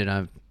rammed in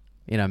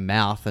a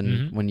mouth,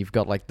 and when you've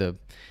got like the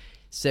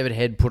severed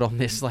head put on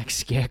this like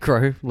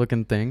scarecrow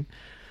looking thing.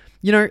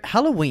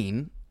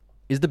 Halloween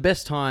is the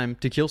best time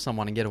to kill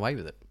someone and get away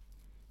with it.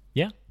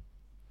 Yeah.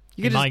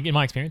 You could In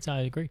my experience,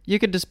 I agree. you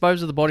could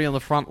dispose of the body on the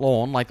front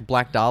lawn like the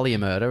Black Dahlia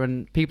murder,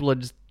 and people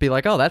would just be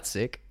like, "Oh, that's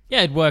sick."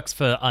 Yeah, it works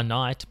for a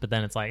night, but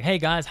then it's like, hey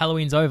guys,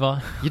 Halloween's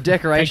over. Your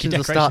decorations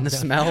are starting to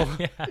decorations smell.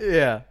 down.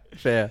 Yeah,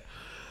 fair.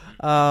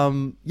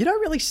 You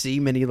don't really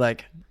see many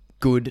like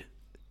good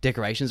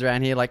decorations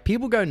around here. Like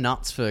people go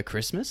nuts for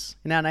Christmas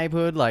in our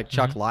neighborhood, like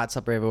chuck lights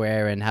up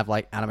everywhere and have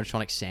like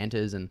animatronic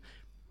Santas and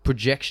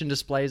projection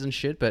displays and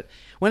shit. But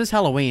when it's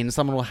Halloween,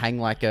 someone will hang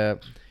like a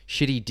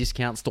shitty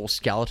discount store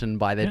skeleton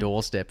by their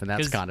doorstep, and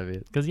that's kind of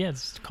it. Because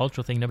it's a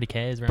cultural thing, nobody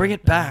cares. Bring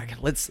it back.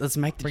 Let's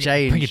make the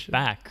change. Bring it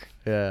back.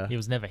 Yeah. He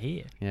was never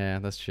here. Yeah,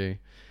 that's true.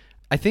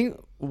 I think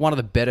one of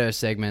the better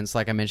segments,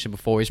 like I mentioned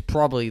before, is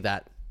probably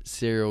that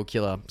serial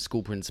killer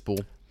school principal.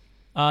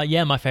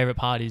 Yeah, my favorite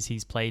part is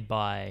he's played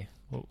by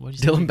what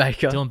did you Dylan say?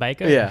 Baker. Dylan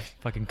Baker. Yeah.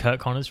 Fucking Kurt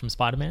Connors from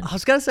Spider-Man. I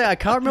was gonna say I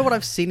can't remember what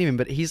I've seen him in,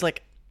 but he's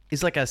like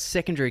a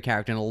secondary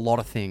character in a lot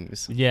of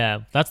things. Yeah,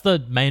 that's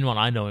the main one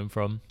I know him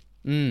from.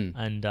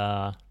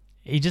 And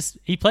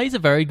he plays a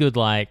very good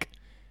like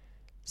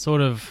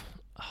sort of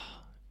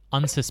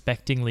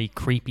unsuspectingly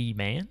creepy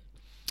man.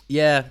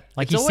 Yeah.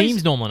 Like, he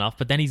seems normal enough,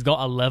 but then he's got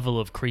a level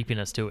of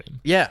creepiness to him.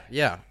 Yeah,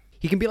 yeah.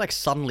 He can be like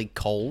suddenly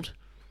cold.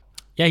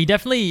 Yeah, he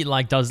definitely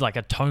like does like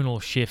a tonal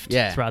shift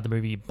Yeah. throughout the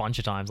movie a bunch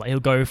of times. Like, he'll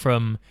go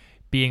from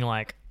being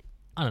like,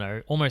 I don't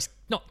know, almost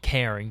not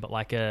caring, but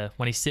like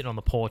when he's sitting on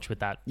the porch with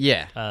that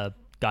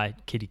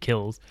kid he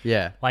kills.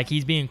 Yeah. Like,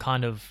 he's being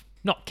kind of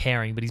not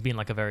caring, but he's being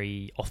like a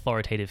very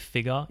authoritative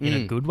figure in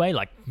a good way,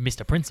 like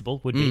Mr. Principal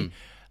would be.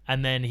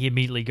 And then he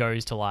immediately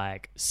goes to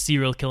like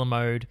serial killer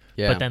mode.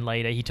 Yeah. But then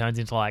later he turns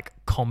into like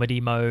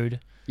comedy mode.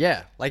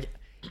 Yeah. Like,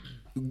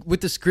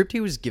 with the script he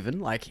was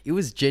given, like, it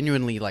was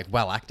genuinely like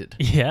well acted.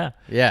 Yeah.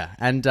 Yeah.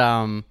 And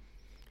I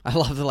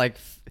love the like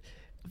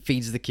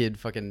feeds the kid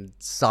fucking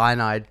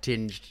cyanide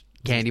tinged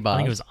candy bars. I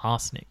think it was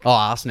arsenic. Oh,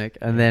 arsenic.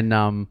 And then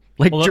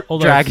like Although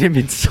dragging him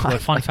inside. Well,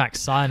 fun fact,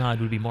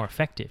 cyanide would be more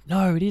effective.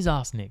 No, it is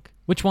arsenic.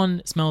 Which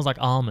one smells like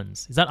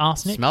almonds? Is that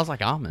arsenic? Smells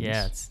like almonds.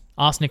 Yeah,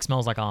 arsenic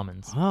smells like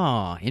almonds.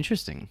 Oh,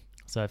 interesting.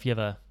 So if you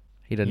ever...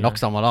 He'd knock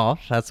someone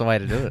off. That's the way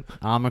to do it.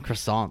 Almond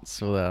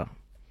croissants with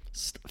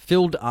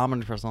filled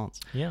almond croissants.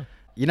 Yeah.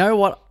 You know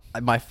what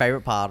my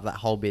favorite part of that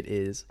whole bit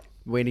is?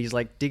 When he's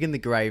like digging the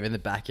grave in the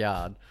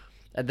backyard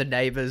and the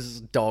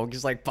neighbor's dog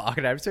is like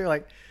barking at him. So he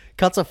like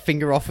cuts a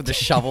finger off with a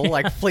shovel,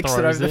 like flicks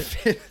it over the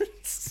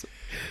fence.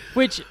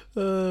 Which,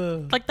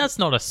 like, that's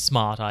not a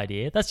smart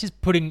idea. That's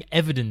just putting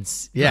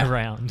evidence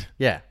around.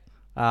 Yeah.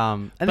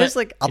 And there's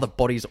like other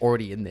bodies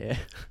already in there.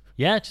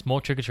 Yeah, just more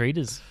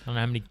trick-or-treaters. I don't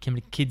know how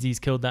many kids he's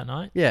killed that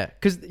night. Yeah,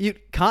 because you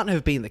can't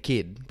have been the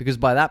kid, because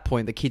by that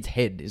point, the kid's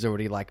head is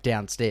already like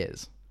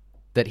downstairs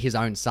that his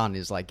own son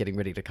is like getting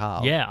ready to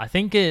carve. Yeah, I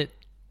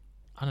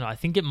don't know, I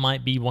think it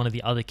might be one of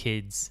the other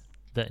kids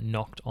that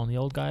knocked on the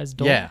old guy's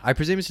door. Yeah, I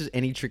presume it's just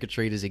any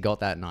trick-or-treaters he got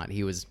that night,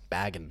 he was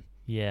bagging.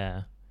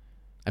 Yeah.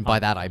 And by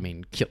that, I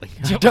mean killing.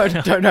 I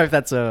don't know if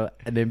that's an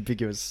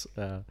ambiguous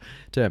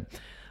term.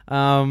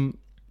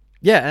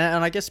 Yeah,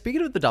 and I guess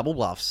speaking of the double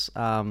bluffs,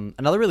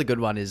 another really good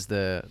one is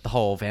the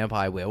whole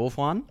vampire werewolf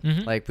one,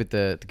 like with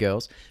the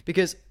girls,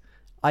 because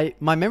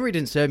my memory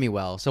didn't serve me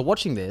well. So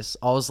watching this,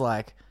 I was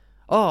like,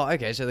 oh,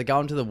 okay, so they're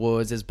going to the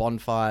woods, there's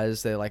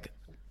bonfires, they're like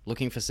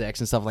looking for sex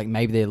and stuff, like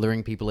maybe they're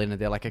luring people in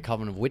and they're like a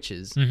coven of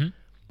witches. Mm-hmm.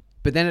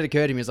 But then it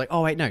occurred to me, it's like,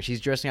 oh wait, no,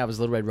 she's dressing up as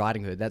Little Red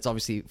Riding Hood. That's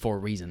obviously for a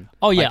reason.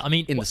 Oh yeah, like, I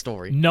mean, in the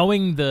story,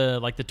 knowing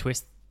the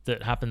twist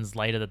that happens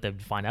later that they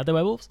find out they're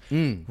werewolves,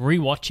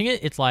 rewatching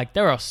it, it's like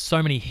there are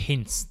so many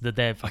hints that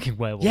they're fucking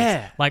werewolves.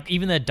 Yeah, like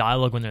even their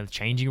dialogue when they're in the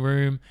changing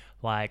room,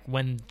 like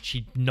when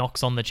she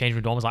knocks on the changing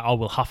room door, it's like, oh,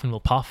 we'll huff and we'll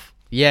puff.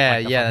 Yeah,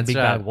 like yeah, that's big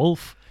right. bad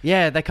wolf.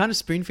 Yeah, they kind of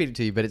spoon feed it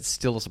to you, but it's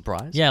still a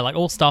surprise. Yeah, like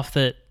all stuff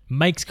that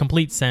makes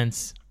complete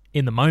sense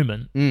in the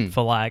moment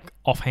for like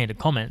offhanded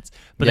comments,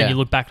 but then you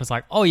look back and it's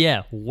like, oh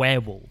yeah,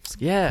 werewolves.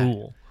 Yeah,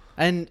 cool.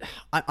 And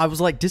I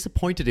was like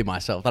disappointed in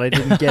myself that I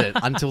didn't get it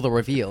until the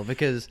reveal,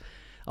 because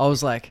I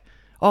was like,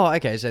 oh,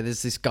 okay, so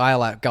there's this guy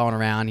like going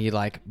around, he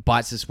like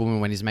bites this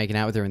woman when he's making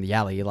out with her in the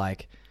alley.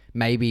 Like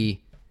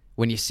maybe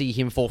when you see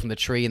him fall from the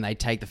tree and they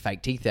take the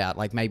fake teeth out,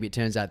 like maybe it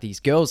turns out these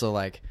girls are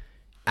like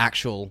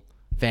actual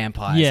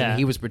vampires and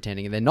he was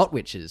pretending and they're not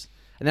witches.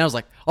 And then I was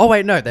like, oh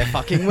wait, no, they're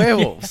fucking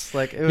werewolves.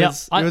 Like it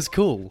was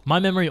cool. My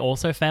memory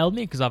also failed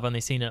me because I've only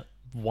seen it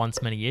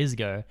once many years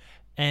ago,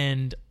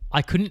 and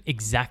I couldn't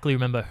exactly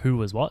remember who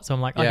was what. So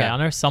I'm like, okay, I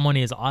know someone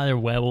is either a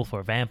werewolf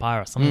or a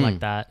vampire or something like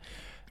that.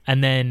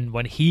 And then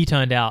when he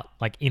turned out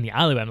like in the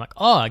alleyway, I'm like,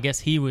 oh, I guess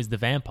he was the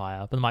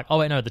vampire. But I'm like, oh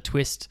wait, no, the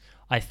twist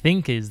I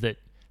think is that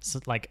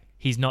like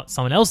he's not,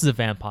 someone else is a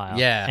vampire.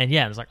 Yeah. And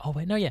it's like, oh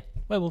wait, no,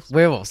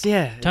 werewolves.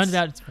 Yeah. Turns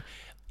out it's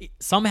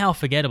somehow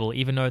forgettable,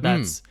 even though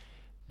that's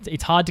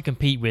it's hard to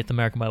compete with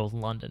American Werewolf in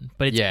London,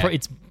 but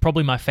it's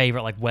probably my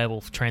favorite like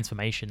werewolf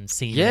transformation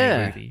scene in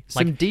a movie.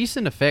 Some like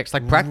decent effects,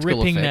 like practical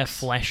ripping effects. their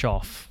flesh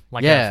off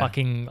like a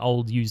fucking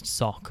old used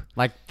sock.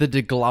 Like the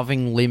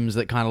degloving limbs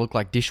that kind of look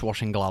like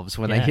dishwashing gloves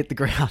when they hit the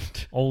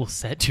ground. All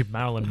set to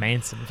Marilyn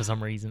Manson for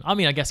some reason. I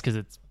mean, I guess because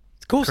it's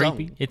cool,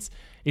 creepy. Song.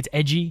 It's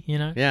edgy, you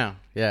know.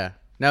 Yeah.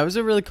 No, it was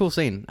a really cool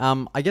scene.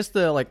 I guess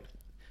the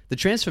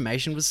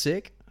transformation was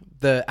sick.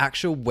 The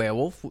actual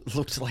werewolf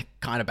looked like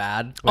kind of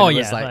bad. When it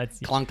was like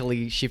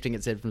clunkily shifting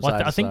its head from side to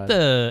side. I think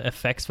the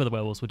effects for the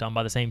werewolves were done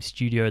by the same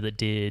studio that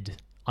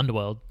did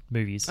Underworld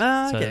movies.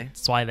 Okay. So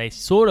that's why they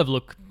sort of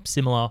look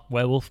similar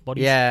werewolf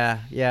bodies. Yeah,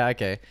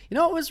 okay. You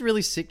know what was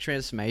really sick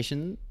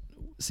transformation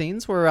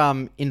scenes were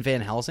in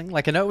Van Helsing?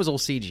 Like I know it was all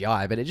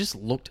CGI, but it just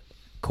looked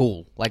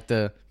cool. Like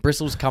the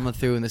bristles coming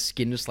through and the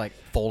skin just like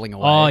falling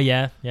away. Oh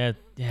yeah.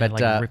 But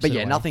like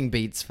yeah, nothing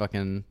beats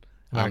fucking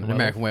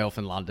American Werewolf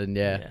in London.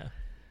 Yeah.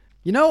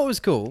 You know what was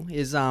cool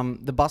is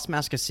the bus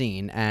massacre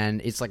scene,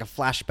 and it's like a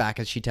flashback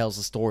as she tells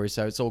the story,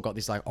 so it's all got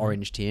this like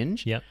orange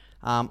tinge. Yep.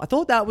 I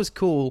thought that was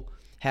cool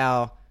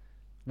how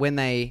when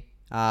they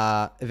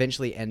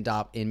eventually end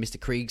up in Mr.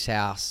 Krieg's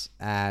house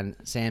and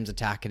Sam's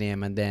attacking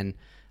him, and then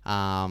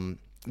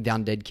the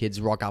undead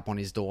kids rock up on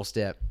his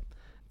doorstep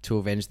to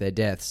avenge their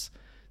deaths.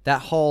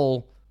 That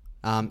whole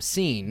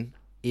scene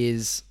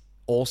is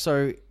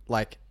also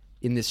like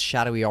in this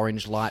shadowy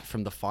orange light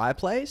from the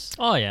fireplace.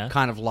 Oh yeah.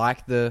 Kind of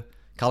like the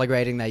color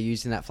grading they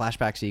used in that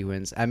flashback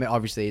sequence. I mean,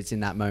 obviously, it's in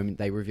that moment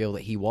they reveal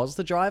that he was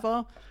the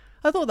driver.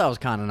 I thought that was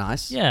kind of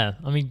nice. Yeah,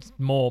 I mean,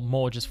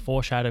 more just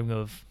foreshadowing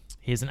of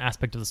here's an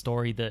aspect of the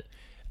story that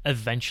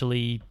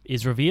eventually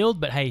is revealed,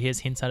 but hey, here's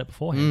hints at it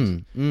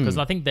beforehand. Because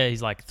I think that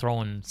he's like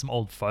throwing some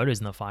old photos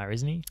in the fire,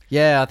 isn't he?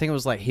 Yeah, I think it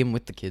was like him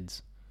with the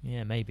kids.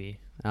 Yeah, maybe.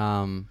 Gave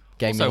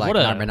Also, me like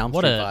Nightmare on Elm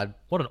Street vibe.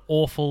 What an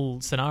awful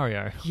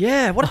scenario.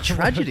 Yeah, what a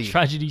tragedy.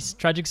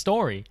 Tragic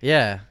story.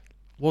 Yeah.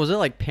 What was it?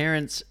 Like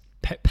parents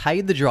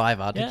paid the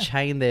driver to Yeah.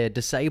 chain their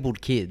disabled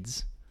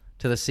kids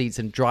to the seats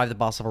and drive the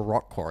bus of a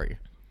rock quarry.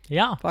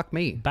 Yeah. Fuck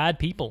me. Bad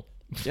people.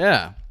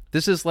 Yeah.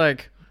 This is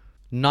like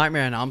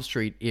Nightmare on Elm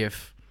Street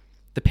if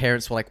the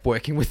parents were like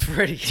working with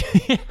Freddy.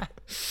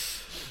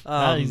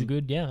 That is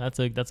good. Yeah, that's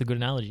a good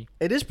analogy.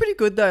 It is pretty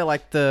good though.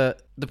 Like the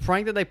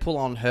prank that they pull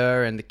on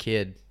her and the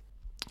kid,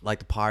 like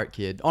the pirate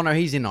kid. Oh no,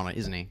 he's in on it,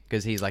 isn't he?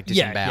 Because he's like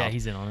disemboweled. Yeah,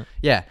 he's in on it.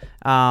 Yeah.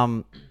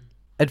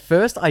 At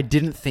first, I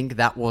didn't think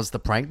that was the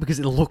prank because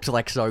it looked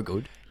like so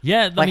good.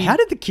 Yeah, Like, how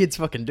did the kids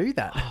fucking do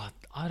that?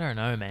 I don't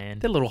know, man.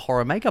 They're little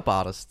horror makeup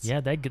artists.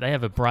 Yeah, they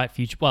have a bright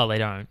future. Well, they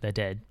don't. They're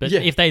dead. But Yeah.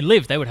 if they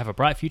lived, they would have a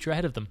bright future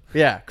ahead of them.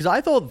 Yeah, because I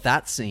thought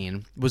that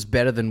scene was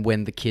better than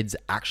when the kids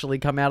actually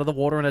come out of the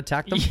water and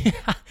attack them. Yeah.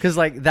 Because,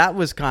 like, that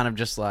was kind of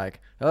just like,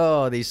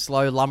 oh, these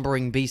slow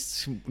lumbering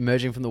beasts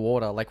emerging from the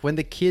water. Like, when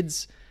the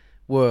kids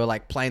were,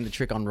 like, playing the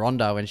trick on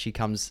Rhonda when she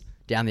comes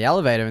down the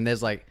elevator and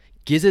there's, like,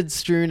 gizzards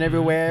strewn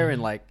everywhere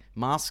and, like,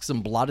 masks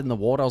and blood in the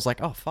water, I was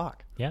like, oh,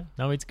 fuck. Yeah,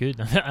 no, it's good.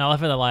 And I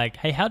love how they're like,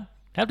 hey, how'd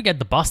we get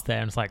the bus there?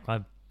 And it's like,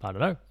 I don't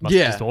know. Must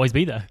Yeah. just always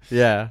be there.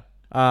 Yeah.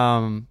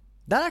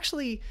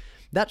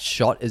 That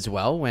shot as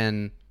well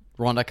when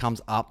Rhonda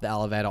comes up the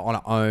elevator on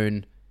her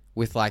own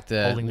with like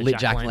the Holding the lit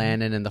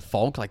jack-o'-lantern and the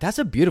fog, like that's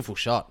a beautiful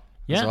shot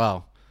as Yeah.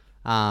 well.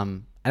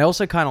 And I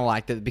also kind of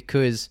like that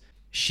because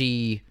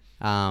she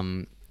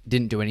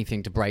didn't do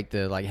anything to break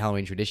the like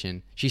Halloween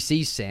tradition. She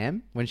sees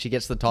Sam when she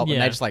gets to the top and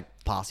Yeah. they just like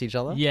pass each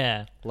other.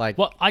 Yeah. Like-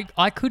 well,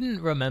 I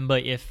couldn't remember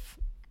if,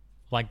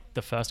 like,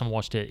 the first time I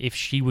watched it, if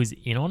she was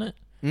in on it.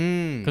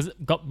 Because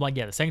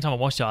the second time I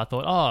watched it, I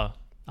thought, oh,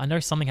 I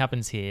know something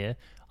happens here.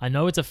 I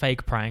know it's a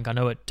fake prank. I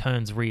know it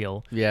turns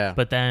real. Yeah.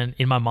 But then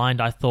in my mind,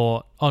 I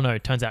thought, oh no,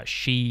 it turns out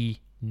she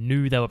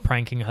knew they were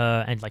pranking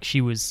her and like she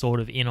was sort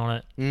of in on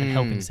it and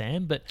helping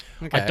Sam. But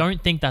Okay. I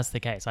don't think that's the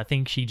case. I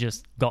think she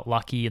just got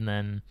lucky and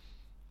then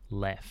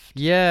left.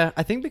 Yeah,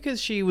 I think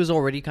because she was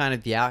already kind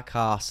of the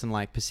outcast and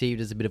like perceived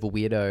as a bit of a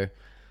weirdo,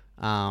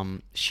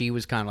 she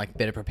was kind of like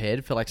better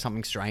prepared for like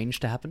something strange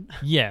to happen.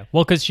 Yeah.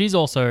 Well, because she's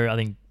also, I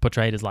think,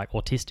 portrayed as like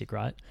autistic,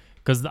 right?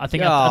 Because I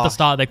think at Oh. the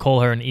start they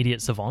call her an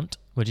idiot savant,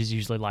 which is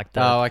usually like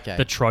okay.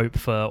 the trope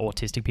for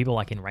autistic people,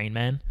 like in Rain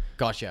Man.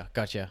 Gotcha.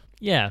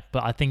 Yeah,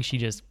 but I think she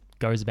just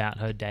goes about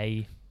her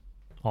day,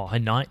 or her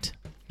night,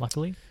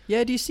 luckily.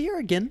 Yeah, do you see her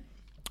again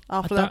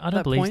after I don't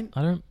that believe, point?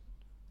 I don't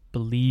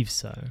believe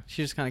so.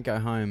 She just kind of go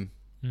home.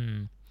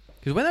 Hmm.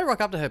 Because when they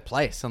rock up to her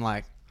place and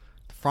like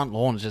the front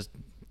lawn is just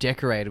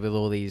decorated with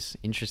all these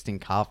interesting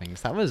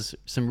carvings, that was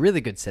some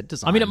really good set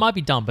design. I mean, it might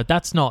be dumb, but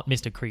that's not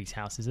Mr. Krieg's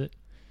house, is it?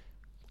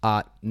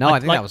 No, I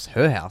think that was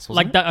her house,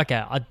 wasn't Like that?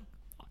 Okay,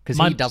 Because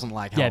my- he doesn't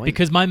like yeah, Halloween.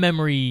 because my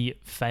memory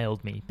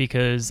failed me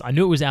because I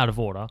knew it was out of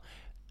order.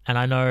 And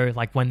I know,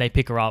 like, when they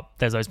pick her up,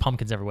 there's those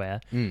pumpkins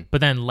everywhere.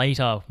 But then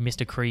later,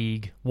 Mr.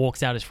 Krieg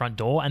walks out his front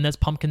door and there's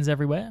pumpkins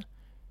everywhere.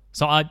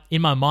 So in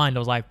my mind, I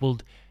was like, well,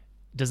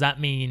 does that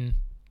mean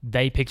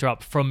they picked her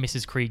up from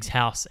Mrs. Krieg's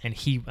house and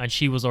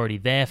she was already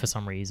there for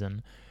some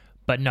reason?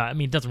 But no, I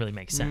mean, it doesn't really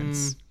make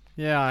sense.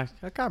 Yeah,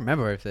 I can't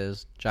remember if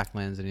there's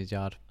jack-o'-lanterns in his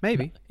yard.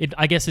 Maybe.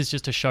 I guess it's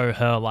just to show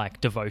her,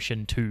 like,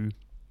 devotion to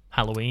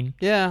Halloween.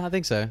 Yeah, I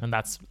think so. And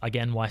that's,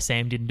 again, why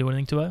Sam didn't do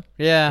anything to her.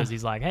 Yeah. Because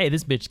he's like, hey,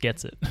 this bitch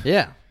gets it.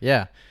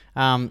 Yeah.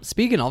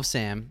 Speaking of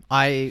Sam,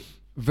 I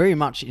very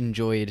much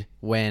enjoyed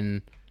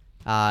when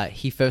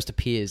he first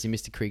appears in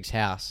Mr. Krieg's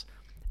house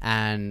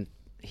and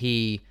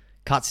he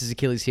cuts his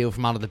Achilles heel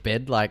from under the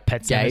bed, like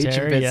Pet Gage in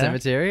Sematary, Pet yeah.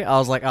 Cemetery. I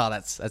was like, oh,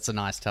 that's a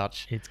nice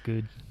touch. It's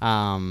good.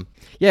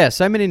 Yeah,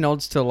 so many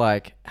nods to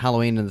like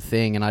Halloween and the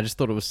Thing, and I just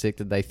thought it was sick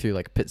that they threw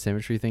like a Pet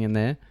Cemetery thing in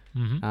there.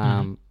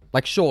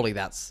 Like surely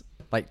they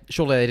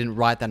didn't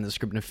write that in the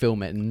script and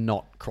film it and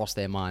not cross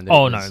their mind. That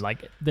Oh, it no, was-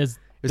 like, there's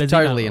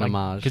totally an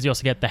homage. Because you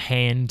also get the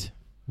hand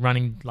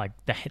running, like,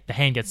 the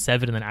hand gets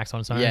severed and then acts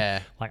on its own.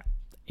 Yeah. Like,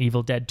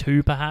 Evil Dead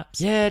 2,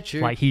 perhaps. Yeah, true.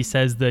 Like, he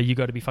says the "you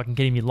got to be fucking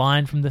kidding me"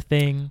 line from the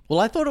Thing. Well,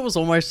 I thought it was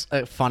almost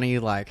a funny,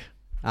 like,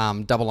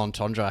 double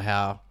entendre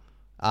how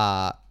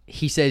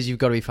he says, you've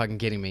got to be fucking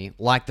kidding me,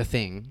 like the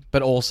Thing,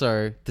 but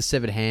also the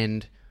severed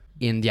hand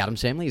in the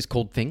Addams Family is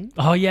called Thing.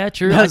 Oh, yeah,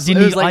 true. It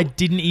was like- I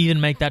didn't even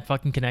make that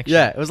fucking connection.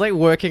 Yeah, it was like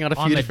working on a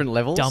few I'm different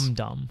levels.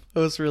 Dumb. It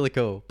was really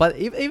cool. But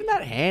even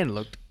that hand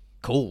looked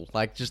cool.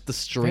 Like, just the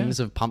strings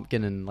of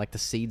pumpkin and, like, the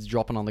seeds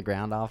dropping on the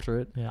ground after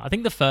it. Yeah, I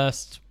think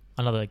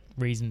another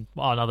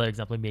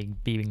example of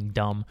being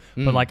dumb,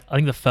 but like I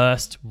think the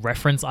first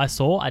reference I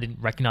saw, I didn't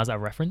recognize that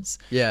reference.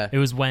 Yeah. It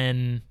was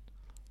when,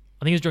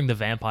 I think it was during the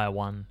vampire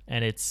one,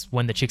 and it's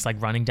when the chick's like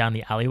running down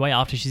the alleyway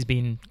after she's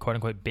been quote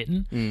unquote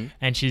bitten,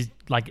 and she's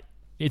like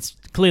it's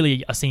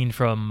clearly a scene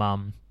from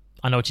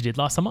I Know What You Did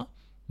Last Summer,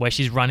 where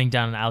she's running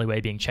down an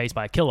alleyway being chased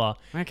by a killer.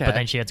 Okay. But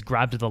then she gets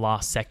grabbed at the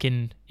last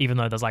second, even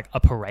though there's like a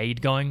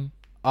parade going.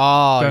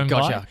 Oh,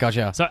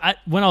 gotcha. So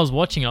when I was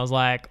watching it, I was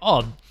like,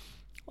 oh,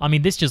 I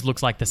mean, this just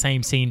looks like the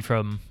same scene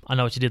from I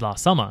Know What You Did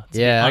Last Summer. It's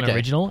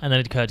unoriginal. And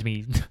then it occurred to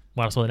me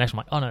when I saw the next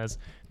one, I'm like, oh no,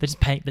 they're just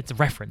paying, that's a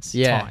reference.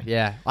 It's fine.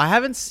 Yeah. I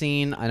haven't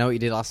seen I Know What You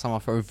Did Last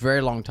Summer for a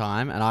very long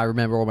time, and I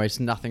remember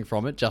almost nothing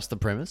from it, just the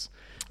premise.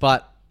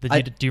 But Do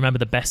you remember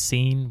the best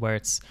scene where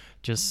it's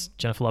just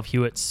Jennifer Love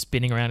Hewitt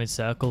spinning around in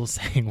circles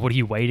saying, what are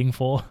you waiting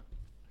for?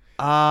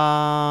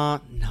 No.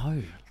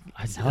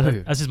 That's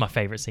just my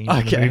favorite scene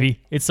in the movie.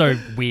 It's so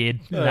weird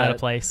and out of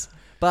place.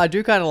 But I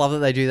do kind of love that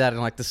they do that in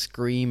like the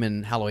Scream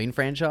and Halloween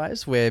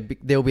franchise, where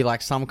there'll be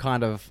like some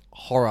kind of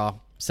horror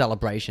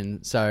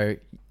celebration. So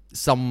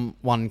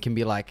someone can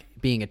be like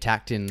being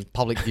attacked in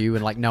public view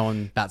and like no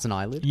one bats an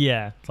eyelid.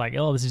 Yeah. It's like,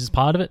 oh, this is just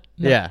part of it.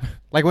 No. Yeah.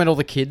 Like when all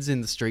the kids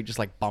in the street just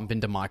like bump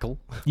into Michael.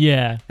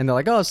 Yeah. And they're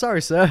like, oh,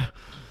 sorry, sir.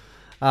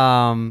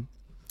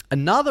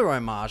 Another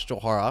homage to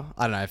horror,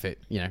 I don't know if it,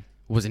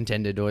 was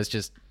intended or it's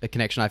just a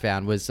connection I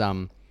found, was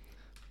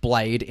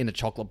Blade in a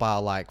chocolate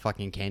bar like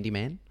fucking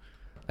Candyman.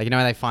 Like,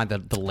 they find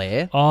the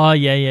lair. Oh,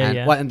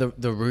 yeah. And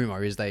the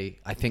rumor is I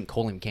think,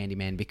 call him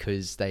Candyman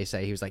because they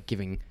say he was like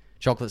giving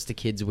chocolates to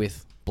kids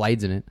with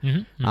blades in it.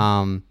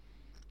 Mm-hmm.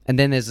 And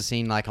then there's a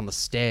scene like on the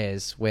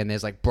stairs when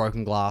there's like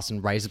broken glass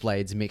and razor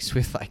blades mixed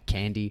with like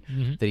candy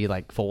that he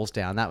like falls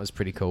down. That was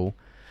pretty cool.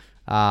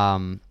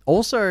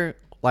 Also,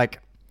 like,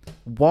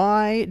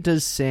 why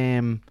does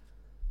Sam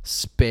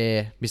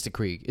spare Mr.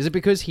 Krieg? Is it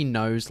because he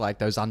knows like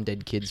those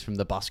undead kids from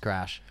the bus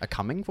crash are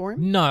coming for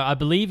him? No, I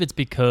believe it's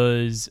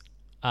because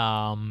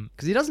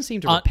he doesn't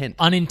seem to repent.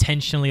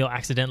 Unintentionally or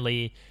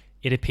accidentally,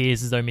 it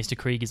appears as though Mr.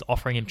 Krieg is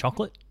offering him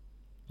chocolate.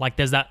 Like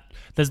because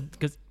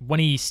when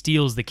he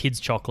steals the kids'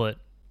 chocolate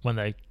when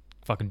the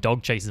fucking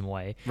dog chases him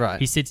away, right,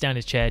 he sits down in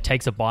his chair,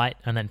 takes a bite,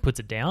 and then puts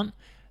it down.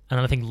 And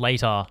then I think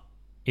later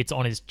it's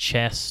on his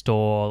chest,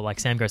 or like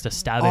Sam goes to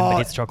stab him but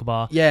hits the chocolate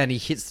bar. Yeah, and he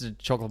hits the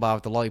chocolate bar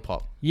with the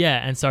lollipop.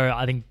 Yeah, and so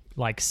I think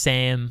like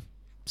Sam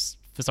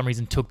for some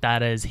reason took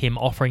that as him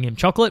offering him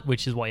chocolate,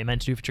 which is what you're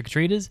meant to do for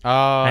trick-or-treaters.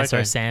 Oh, and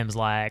so Sam's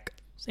like,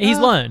 he's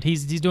learned.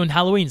 He's doing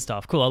Halloween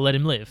stuff. Cool, I'll let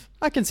him live.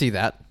 I can see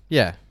that.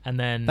 Yeah. And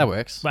then that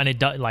works. And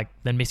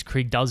then Mr.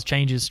 Krieg does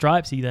change his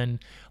stripes. He then,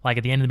 like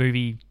at the end of the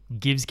movie,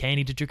 gives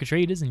candy to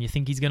trick-or-treaters and you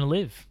think he's going to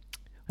live.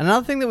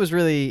 Another thing that was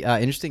really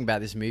interesting about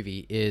this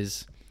movie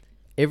is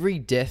every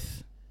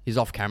death is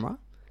off camera,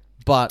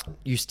 but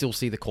you still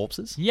see the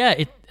corpses.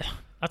 Yeah,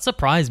 that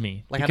surprised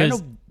me. Like, I don't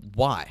know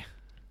why.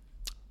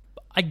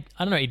 I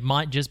don't know. It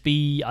might just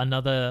be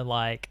another,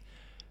 like,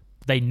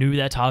 they knew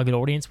their target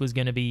audience was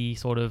going to be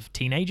sort of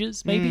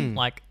teenagers, maybe.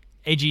 Like,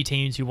 edgy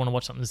teens who want to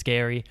watch something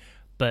scary,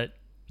 but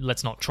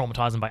let's not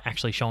traumatize them by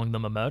actually showing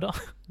them a murder.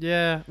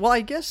 Yeah. Well,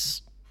 I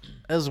guess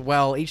as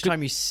well, each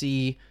time you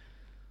see,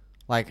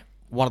 like,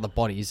 one of the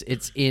bodies,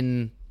 it's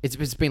been,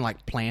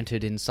 like,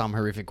 planted in some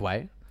horrific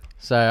way.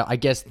 So I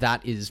guess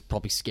that is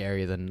probably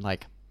scarier than,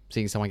 like,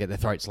 seeing someone get their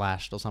throat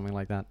slashed or something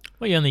like that.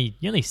 Well, you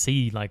only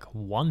see like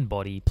one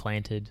body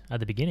planted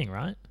at the beginning,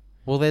 right?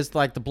 Well, there's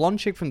like the blonde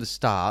chick from the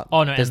start.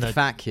 Oh no, there's the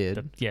fat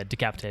kid.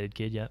 Decapitated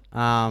kid. Yeah.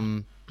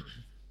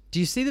 Do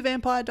you see the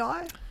vampire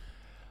die?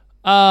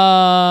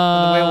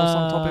 The werewolf's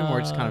on top of him, or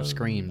it just kind of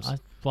screams?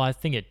 I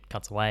think it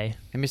cuts away.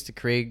 And Mr.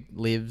 Krieg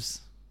lives.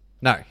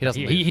 No, he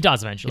doesn't. He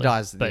dies eventually. He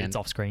dies, but it's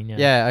off screen. Yeah.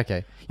 Yeah.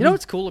 Okay. You know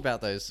what's cool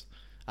about those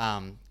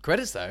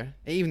credits though?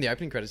 Even the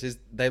opening credits is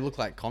they look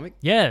like comic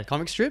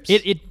strips.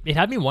 It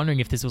had me wondering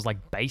if this was like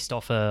based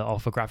off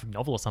a graphic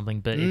novel or something,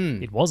 but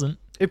it wasn't.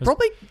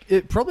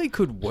 It probably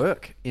could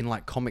work in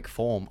like comic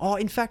form. Oh,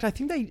 in fact, I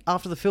think they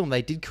after the film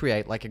they did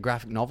create like a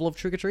graphic novel of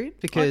Trick or Treat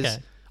because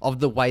of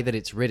the way that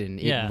it's written.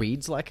 It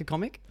reads like a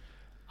comic.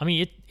 I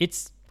mean,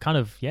 it's kind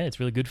of it's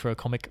really good for a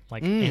comic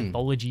like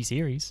anthology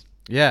series.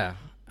 Yeah.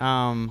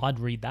 I'd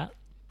read that.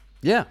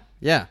 Yeah.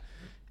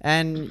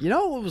 And you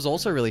know what was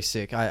also really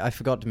sick? I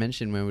forgot to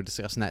mention when we were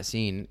discussing that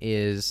scene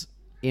is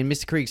in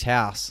Mr. Krieg's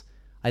house.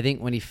 I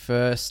think when he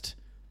first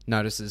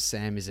notices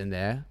Sam is in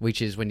there,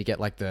 which is when you get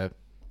like the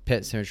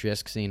Pet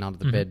Sematary-esque scene under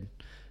the bed,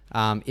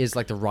 is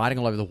like the writing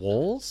all over the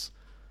walls.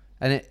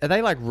 And are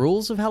they like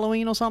rules of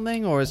Halloween or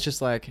something, or it's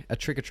just like a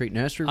trick or treat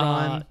nursery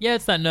rhyme? Yeah,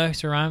 it's that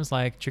nursery rhyme. It's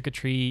like trick or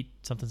treat,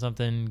 something,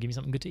 something. Give me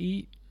something good to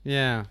eat.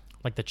 Yeah,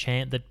 like the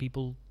chant that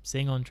people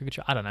sing on trick or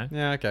treat. I don't know.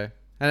 Yeah, okay.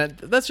 And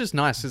that's just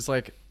nice. It's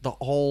like the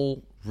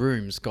whole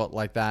room's got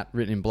like that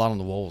written in blood on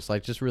the walls.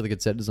 Like just really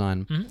good set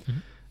design. Mm-hmm.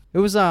 It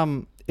was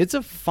it's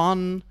a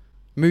fun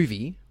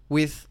movie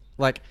with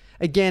like,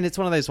 again, it's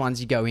one of those ones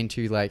you go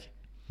into like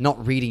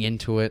not reading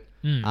into it.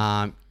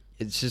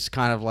 It's just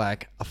kind of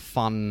like a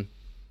fun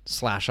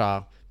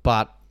slasher,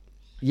 but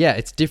yeah,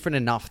 it's different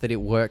enough that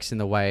it works in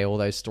the way all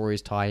those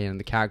stories tie in.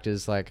 The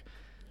characters like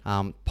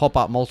pop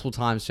up multiple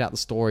times throughout the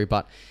story,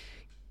 but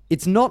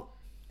it's not.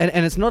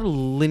 And it's not a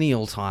linear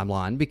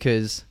timeline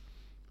because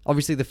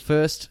obviously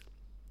the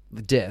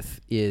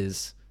death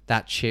is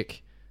that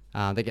chick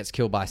that gets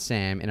killed by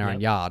Sam in her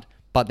own yard.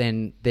 but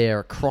then they're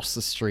across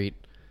the street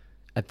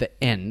at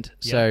the end.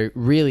 So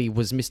really,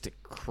 was Mr.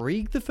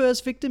 Krieg the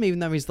first victim, even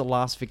though he's the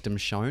last victim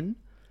shown?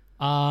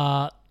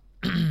 Let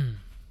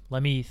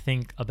me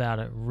think about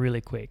it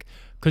really quick.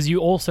 Because you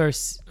also...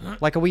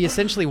 Like, are we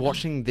essentially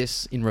watching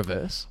this in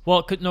reverse?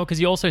 Well, no,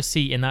 because you also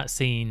see in that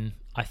scene,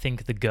 I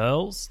think the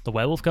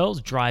werewolf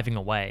girls, driving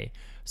away.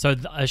 So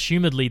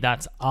assumedly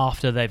that's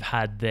after they've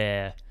had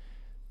their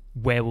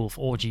werewolf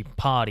orgy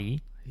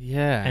party.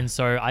 Yeah. And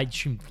so I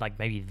assume like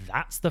maybe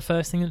that's the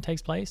first thing that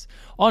takes place.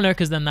 Oh no,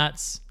 because then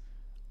that's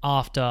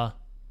after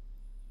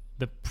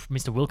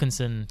Mr.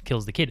 Wilkinson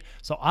kills the kid.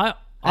 So I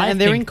they're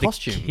think in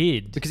costume. The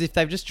kid, because if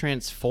they've just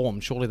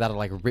transformed, surely that'll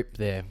like rip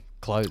their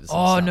clothes. And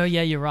oh stuff. no,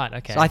 yeah, you're right.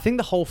 Okay. So I think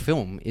the whole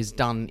film is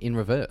done in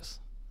reverse.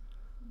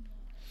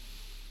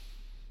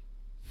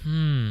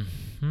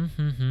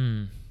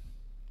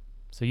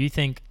 So you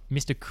think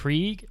Mr.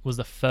 Krieg was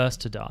the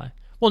first to die?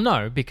 Well,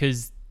 no,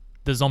 because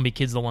the zombie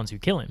kids are the ones who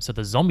kill him. So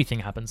the zombie thing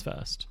happens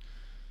first.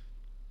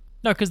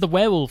 No, because the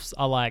werewolves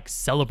are like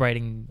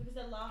celebrating. Because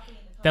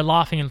they're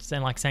laughing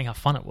and like saying how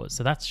fun it was.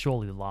 So that's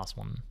surely the last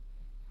one.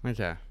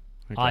 Okay.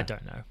 I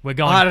don't know. We're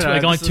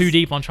going too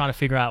deep on trying to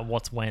figure out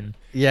what's when.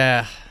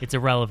 Yeah. It's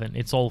irrelevant.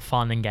 It's all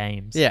fun and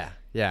games. Yeah.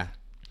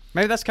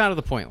 Maybe that's kind of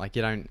the point. Like,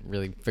 you don't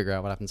really figure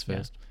out what happens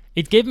first.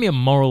 It gave me a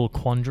moral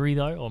quandary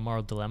though, or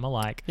moral dilemma.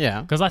 Like,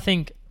 because I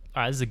think,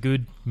 all right, this is a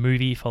good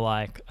movie for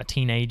like a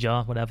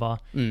teenager, whatever.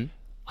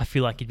 I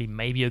feel like it'd be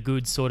maybe a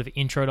good sort of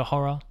intro to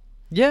horror.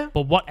 Yeah.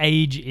 But what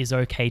age is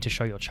okay to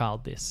show your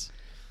child this?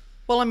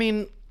 Well, I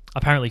mean,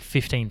 apparently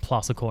 15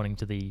 plus according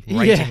to the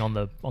rating on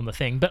the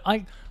thing. But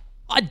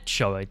I'd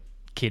show a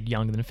kid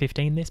younger than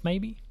 15 this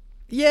maybe.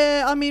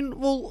 Yeah, I mean,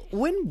 well,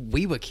 when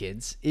we were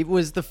kids, it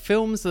was the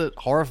films that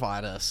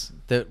horrified us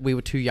that we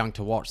were too young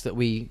to watch that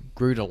we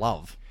grew to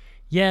love.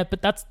 Yeah,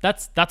 but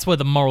that's where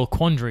the moral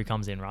quandary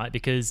comes in, right?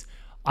 Because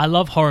I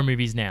love horror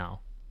movies now,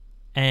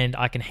 and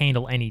I can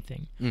handle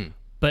anything.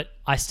 But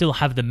I still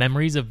have the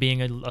memories of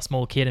being a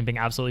small kid and being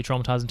absolutely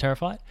traumatized and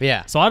terrified.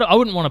 Yeah. So I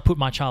wouldn't want to put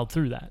my child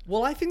through that.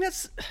 Well, I think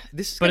this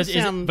is But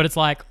going to but it's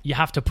like you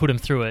have to put them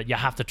through it. You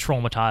have to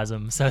traumatize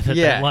them so that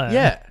they learn.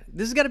 Yeah,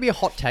 this is going to be a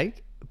hot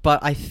take,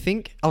 but I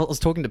think I was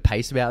talking to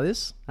Pace about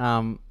this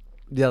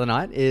the other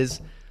night.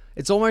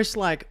 It's almost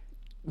like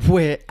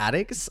we're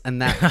addicts,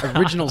 and that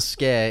original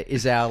scare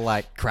is our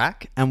like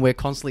crack, and we're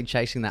constantly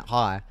chasing that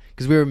high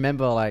because we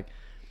remember like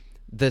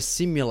the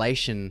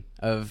simulation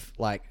of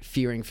like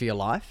fearing for your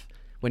life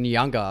when you're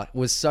younger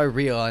was so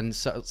real and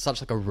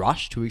such like a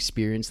rush to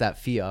experience that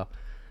fear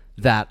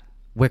that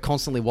we're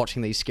constantly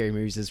watching these scary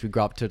movies as we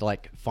grow up to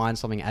like find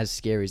something as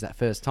scary as that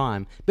first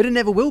time. But it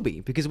never will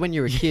be, because when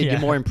you're a kid, you're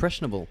more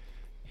impressionable.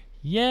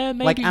 Yeah,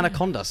 maybe. Like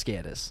Anaconda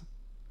scared us.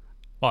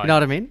 Oh, you know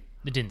what I mean?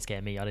 It didn't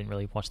scare me. I didn't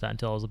really watch that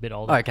until I was a bit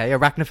older. Okay,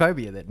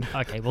 arachnophobia then.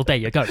 Okay, well there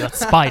you go. That's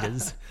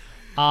spiders.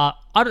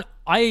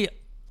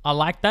 I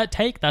like that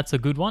take. That's a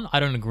good one. I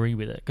don't agree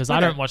with it because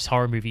I don't watch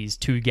horror movies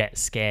to get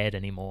scared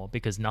anymore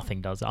because nothing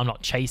does it. I'm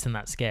not chasing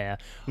that scare.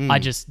 I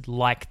just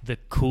like the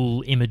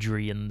cool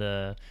imagery and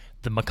the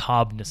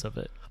macabreness of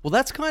it. Well,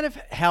 that's kind of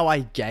how I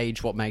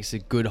gauge what makes a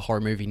good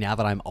horror movie now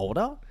that I'm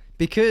older,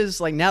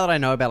 because like now that I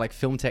know about like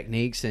film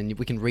techniques and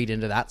we can read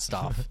into that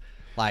stuff,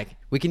 like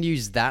we can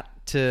use that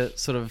to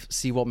sort of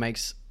see what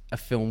makes a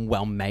film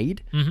well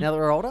made now that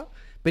we're older.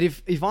 But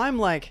if I'm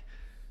like,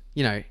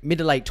 you know, mid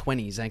to late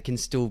 20s and can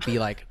still be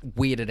like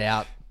weirded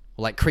out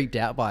or like creeped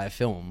out by a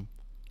film,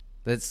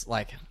 that's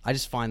like, I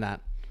just find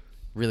that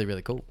really,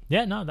 really cool.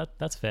 Yeah, no,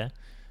 that's fair.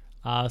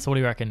 So what do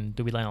you reckon?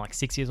 Do we land on like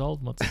 6 years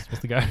old? What's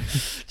the go?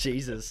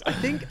 Jesus. I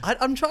think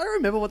I'm trying to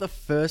remember what the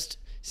first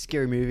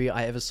scary movie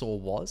I ever saw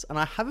was, and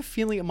I have a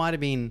feeling it might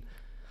have been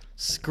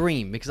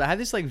Scream, because I have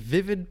this like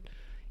vivid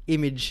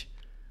image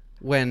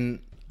when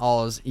I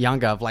was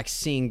younger of like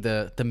seeing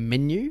the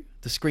menu,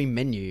 the Scream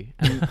menu,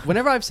 and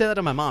whenever I've said that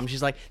to my mom,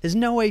 she's like, there's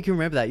no way you can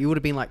remember that, you would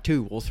have been like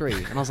 2 or 3.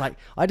 And I was like,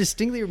 I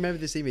distinctly remember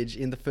this image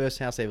in the first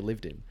house I ever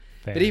lived in.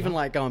 Fair but even enough.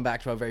 like going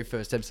back to our very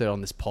first episode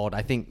on this pod,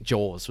 I think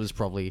Jaws was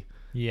probably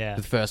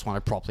the first one I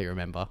properly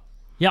remember.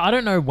 Yeah, I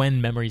don't know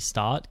when memories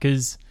start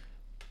because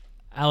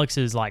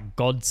Alex's like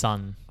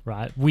godson,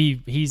 right?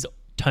 He's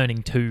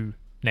turning 2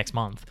 next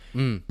month,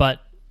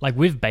 but like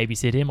we've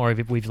babysit him, or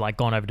if we've like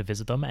gone over to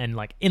visit them, and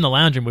like in the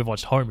lounge room we've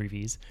watched horror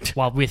movies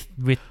while with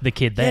the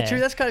kid there. Yeah, true.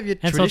 That's kind of your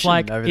and tradition so it's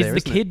like, over is there, the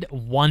isn't kid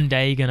one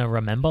day gonna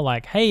remember?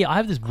 Like, hey, I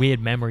have this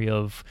weird memory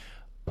of,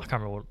 I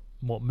can't remember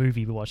what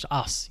movie we watched.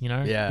 Us, you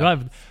know? Yeah.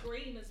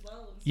 Scream as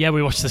well. Yeah,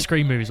 we watched the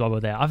Scream movies while we were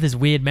there. I have this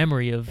weird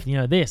memory of, you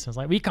know, this. I was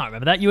like, we can't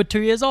remember that. You were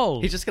 2 years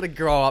old. He's just going to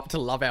grow up to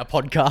love our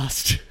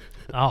podcast.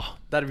 Oh,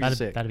 That'd be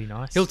sick. That'd be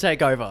nice. He'll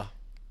take over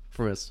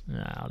for us. Nah,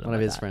 I don't know One of about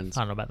his that. friends.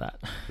 I don't know about that.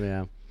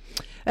 Yeah.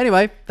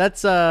 Anyway,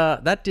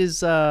 that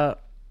is I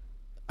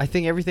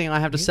think everything I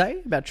have to say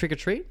about Trick or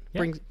Treat.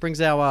 Yeah. Brings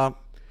our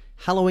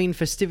Halloween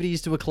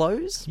festivities to a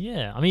close.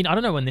 Yeah, I mean, I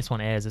don't know when this one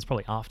airs. It's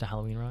probably after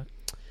Halloween, right?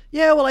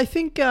 Yeah, well, I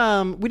think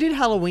we did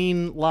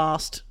Halloween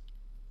last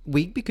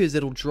week because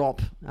it'll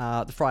drop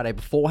the Friday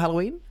before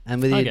Halloween,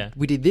 and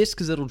we did this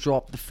because it'll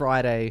drop the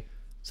Friday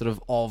sort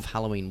of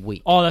Halloween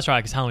week. Oh, that's right,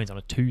 because Halloween's on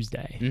a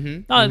Tuesday.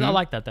 Mm-hmm. I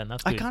like that then.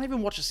 That's good. I can't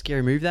even watch a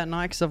scary movie that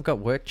night because I've got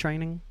work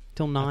training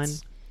till 9.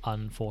 That's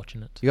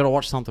unfortunate. You got to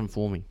watch something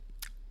for me.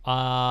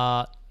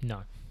 No.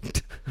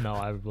 No,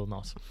 I will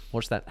not.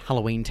 Watch that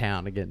Halloween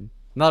Town again.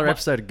 Another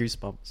episode of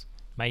Goosebumps.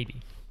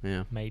 Maybe.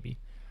 Yeah. Maybe.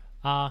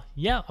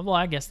 Yeah, well,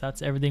 I guess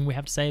that's everything we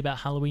have to say about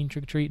Halloween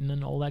trick-or-treating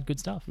and all that good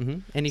stuff. Mm-hmm.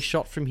 Any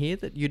shot from here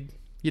that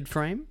you'd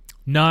frame?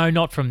 No,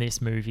 not from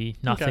this movie.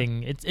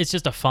 Nothing. Okay. It's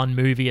just a fun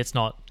movie. It's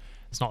not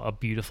a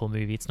beautiful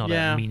movie. It's not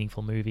a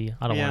meaningful movie.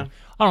 I don't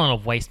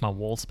want to waste my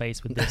wall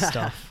space with this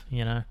stuff,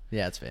 you know?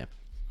 Yeah, it's fair.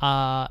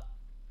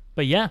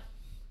 But yeah.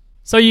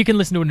 So you can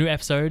listen to a new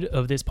episode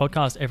of this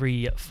podcast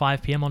every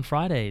 5 p.m. on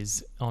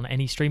Fridays on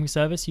any streaming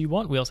service you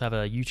want. We also have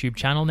a YouTube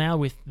channel now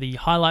with the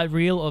highlight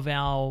reel of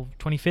our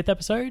 25th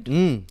episode.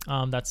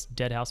 That's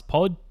Dead House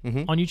Pod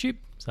on YouTube,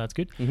 so that's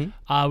good.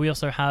 We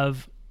also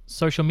have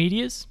social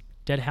medias,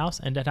 Dead House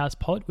and Dead House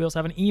Pod. We also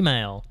have an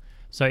email.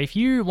 So if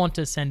you want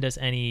to send us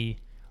any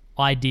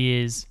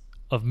ideas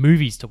of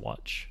movies to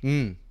watch,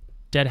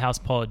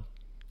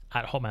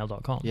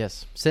 deadhousepod@hotmail.com.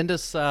 Yes. Send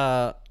us...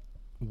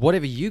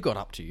 whatever you got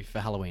up to for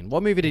Halloween.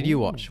 What movie did you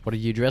watch? What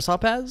did you dress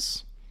up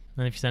as?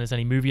 And if you send us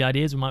any movie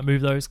ideas, we might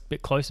move those a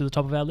bit closer to the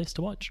top of our list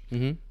to watch.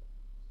 Mm-hmm.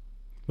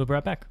 We'll be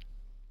right back.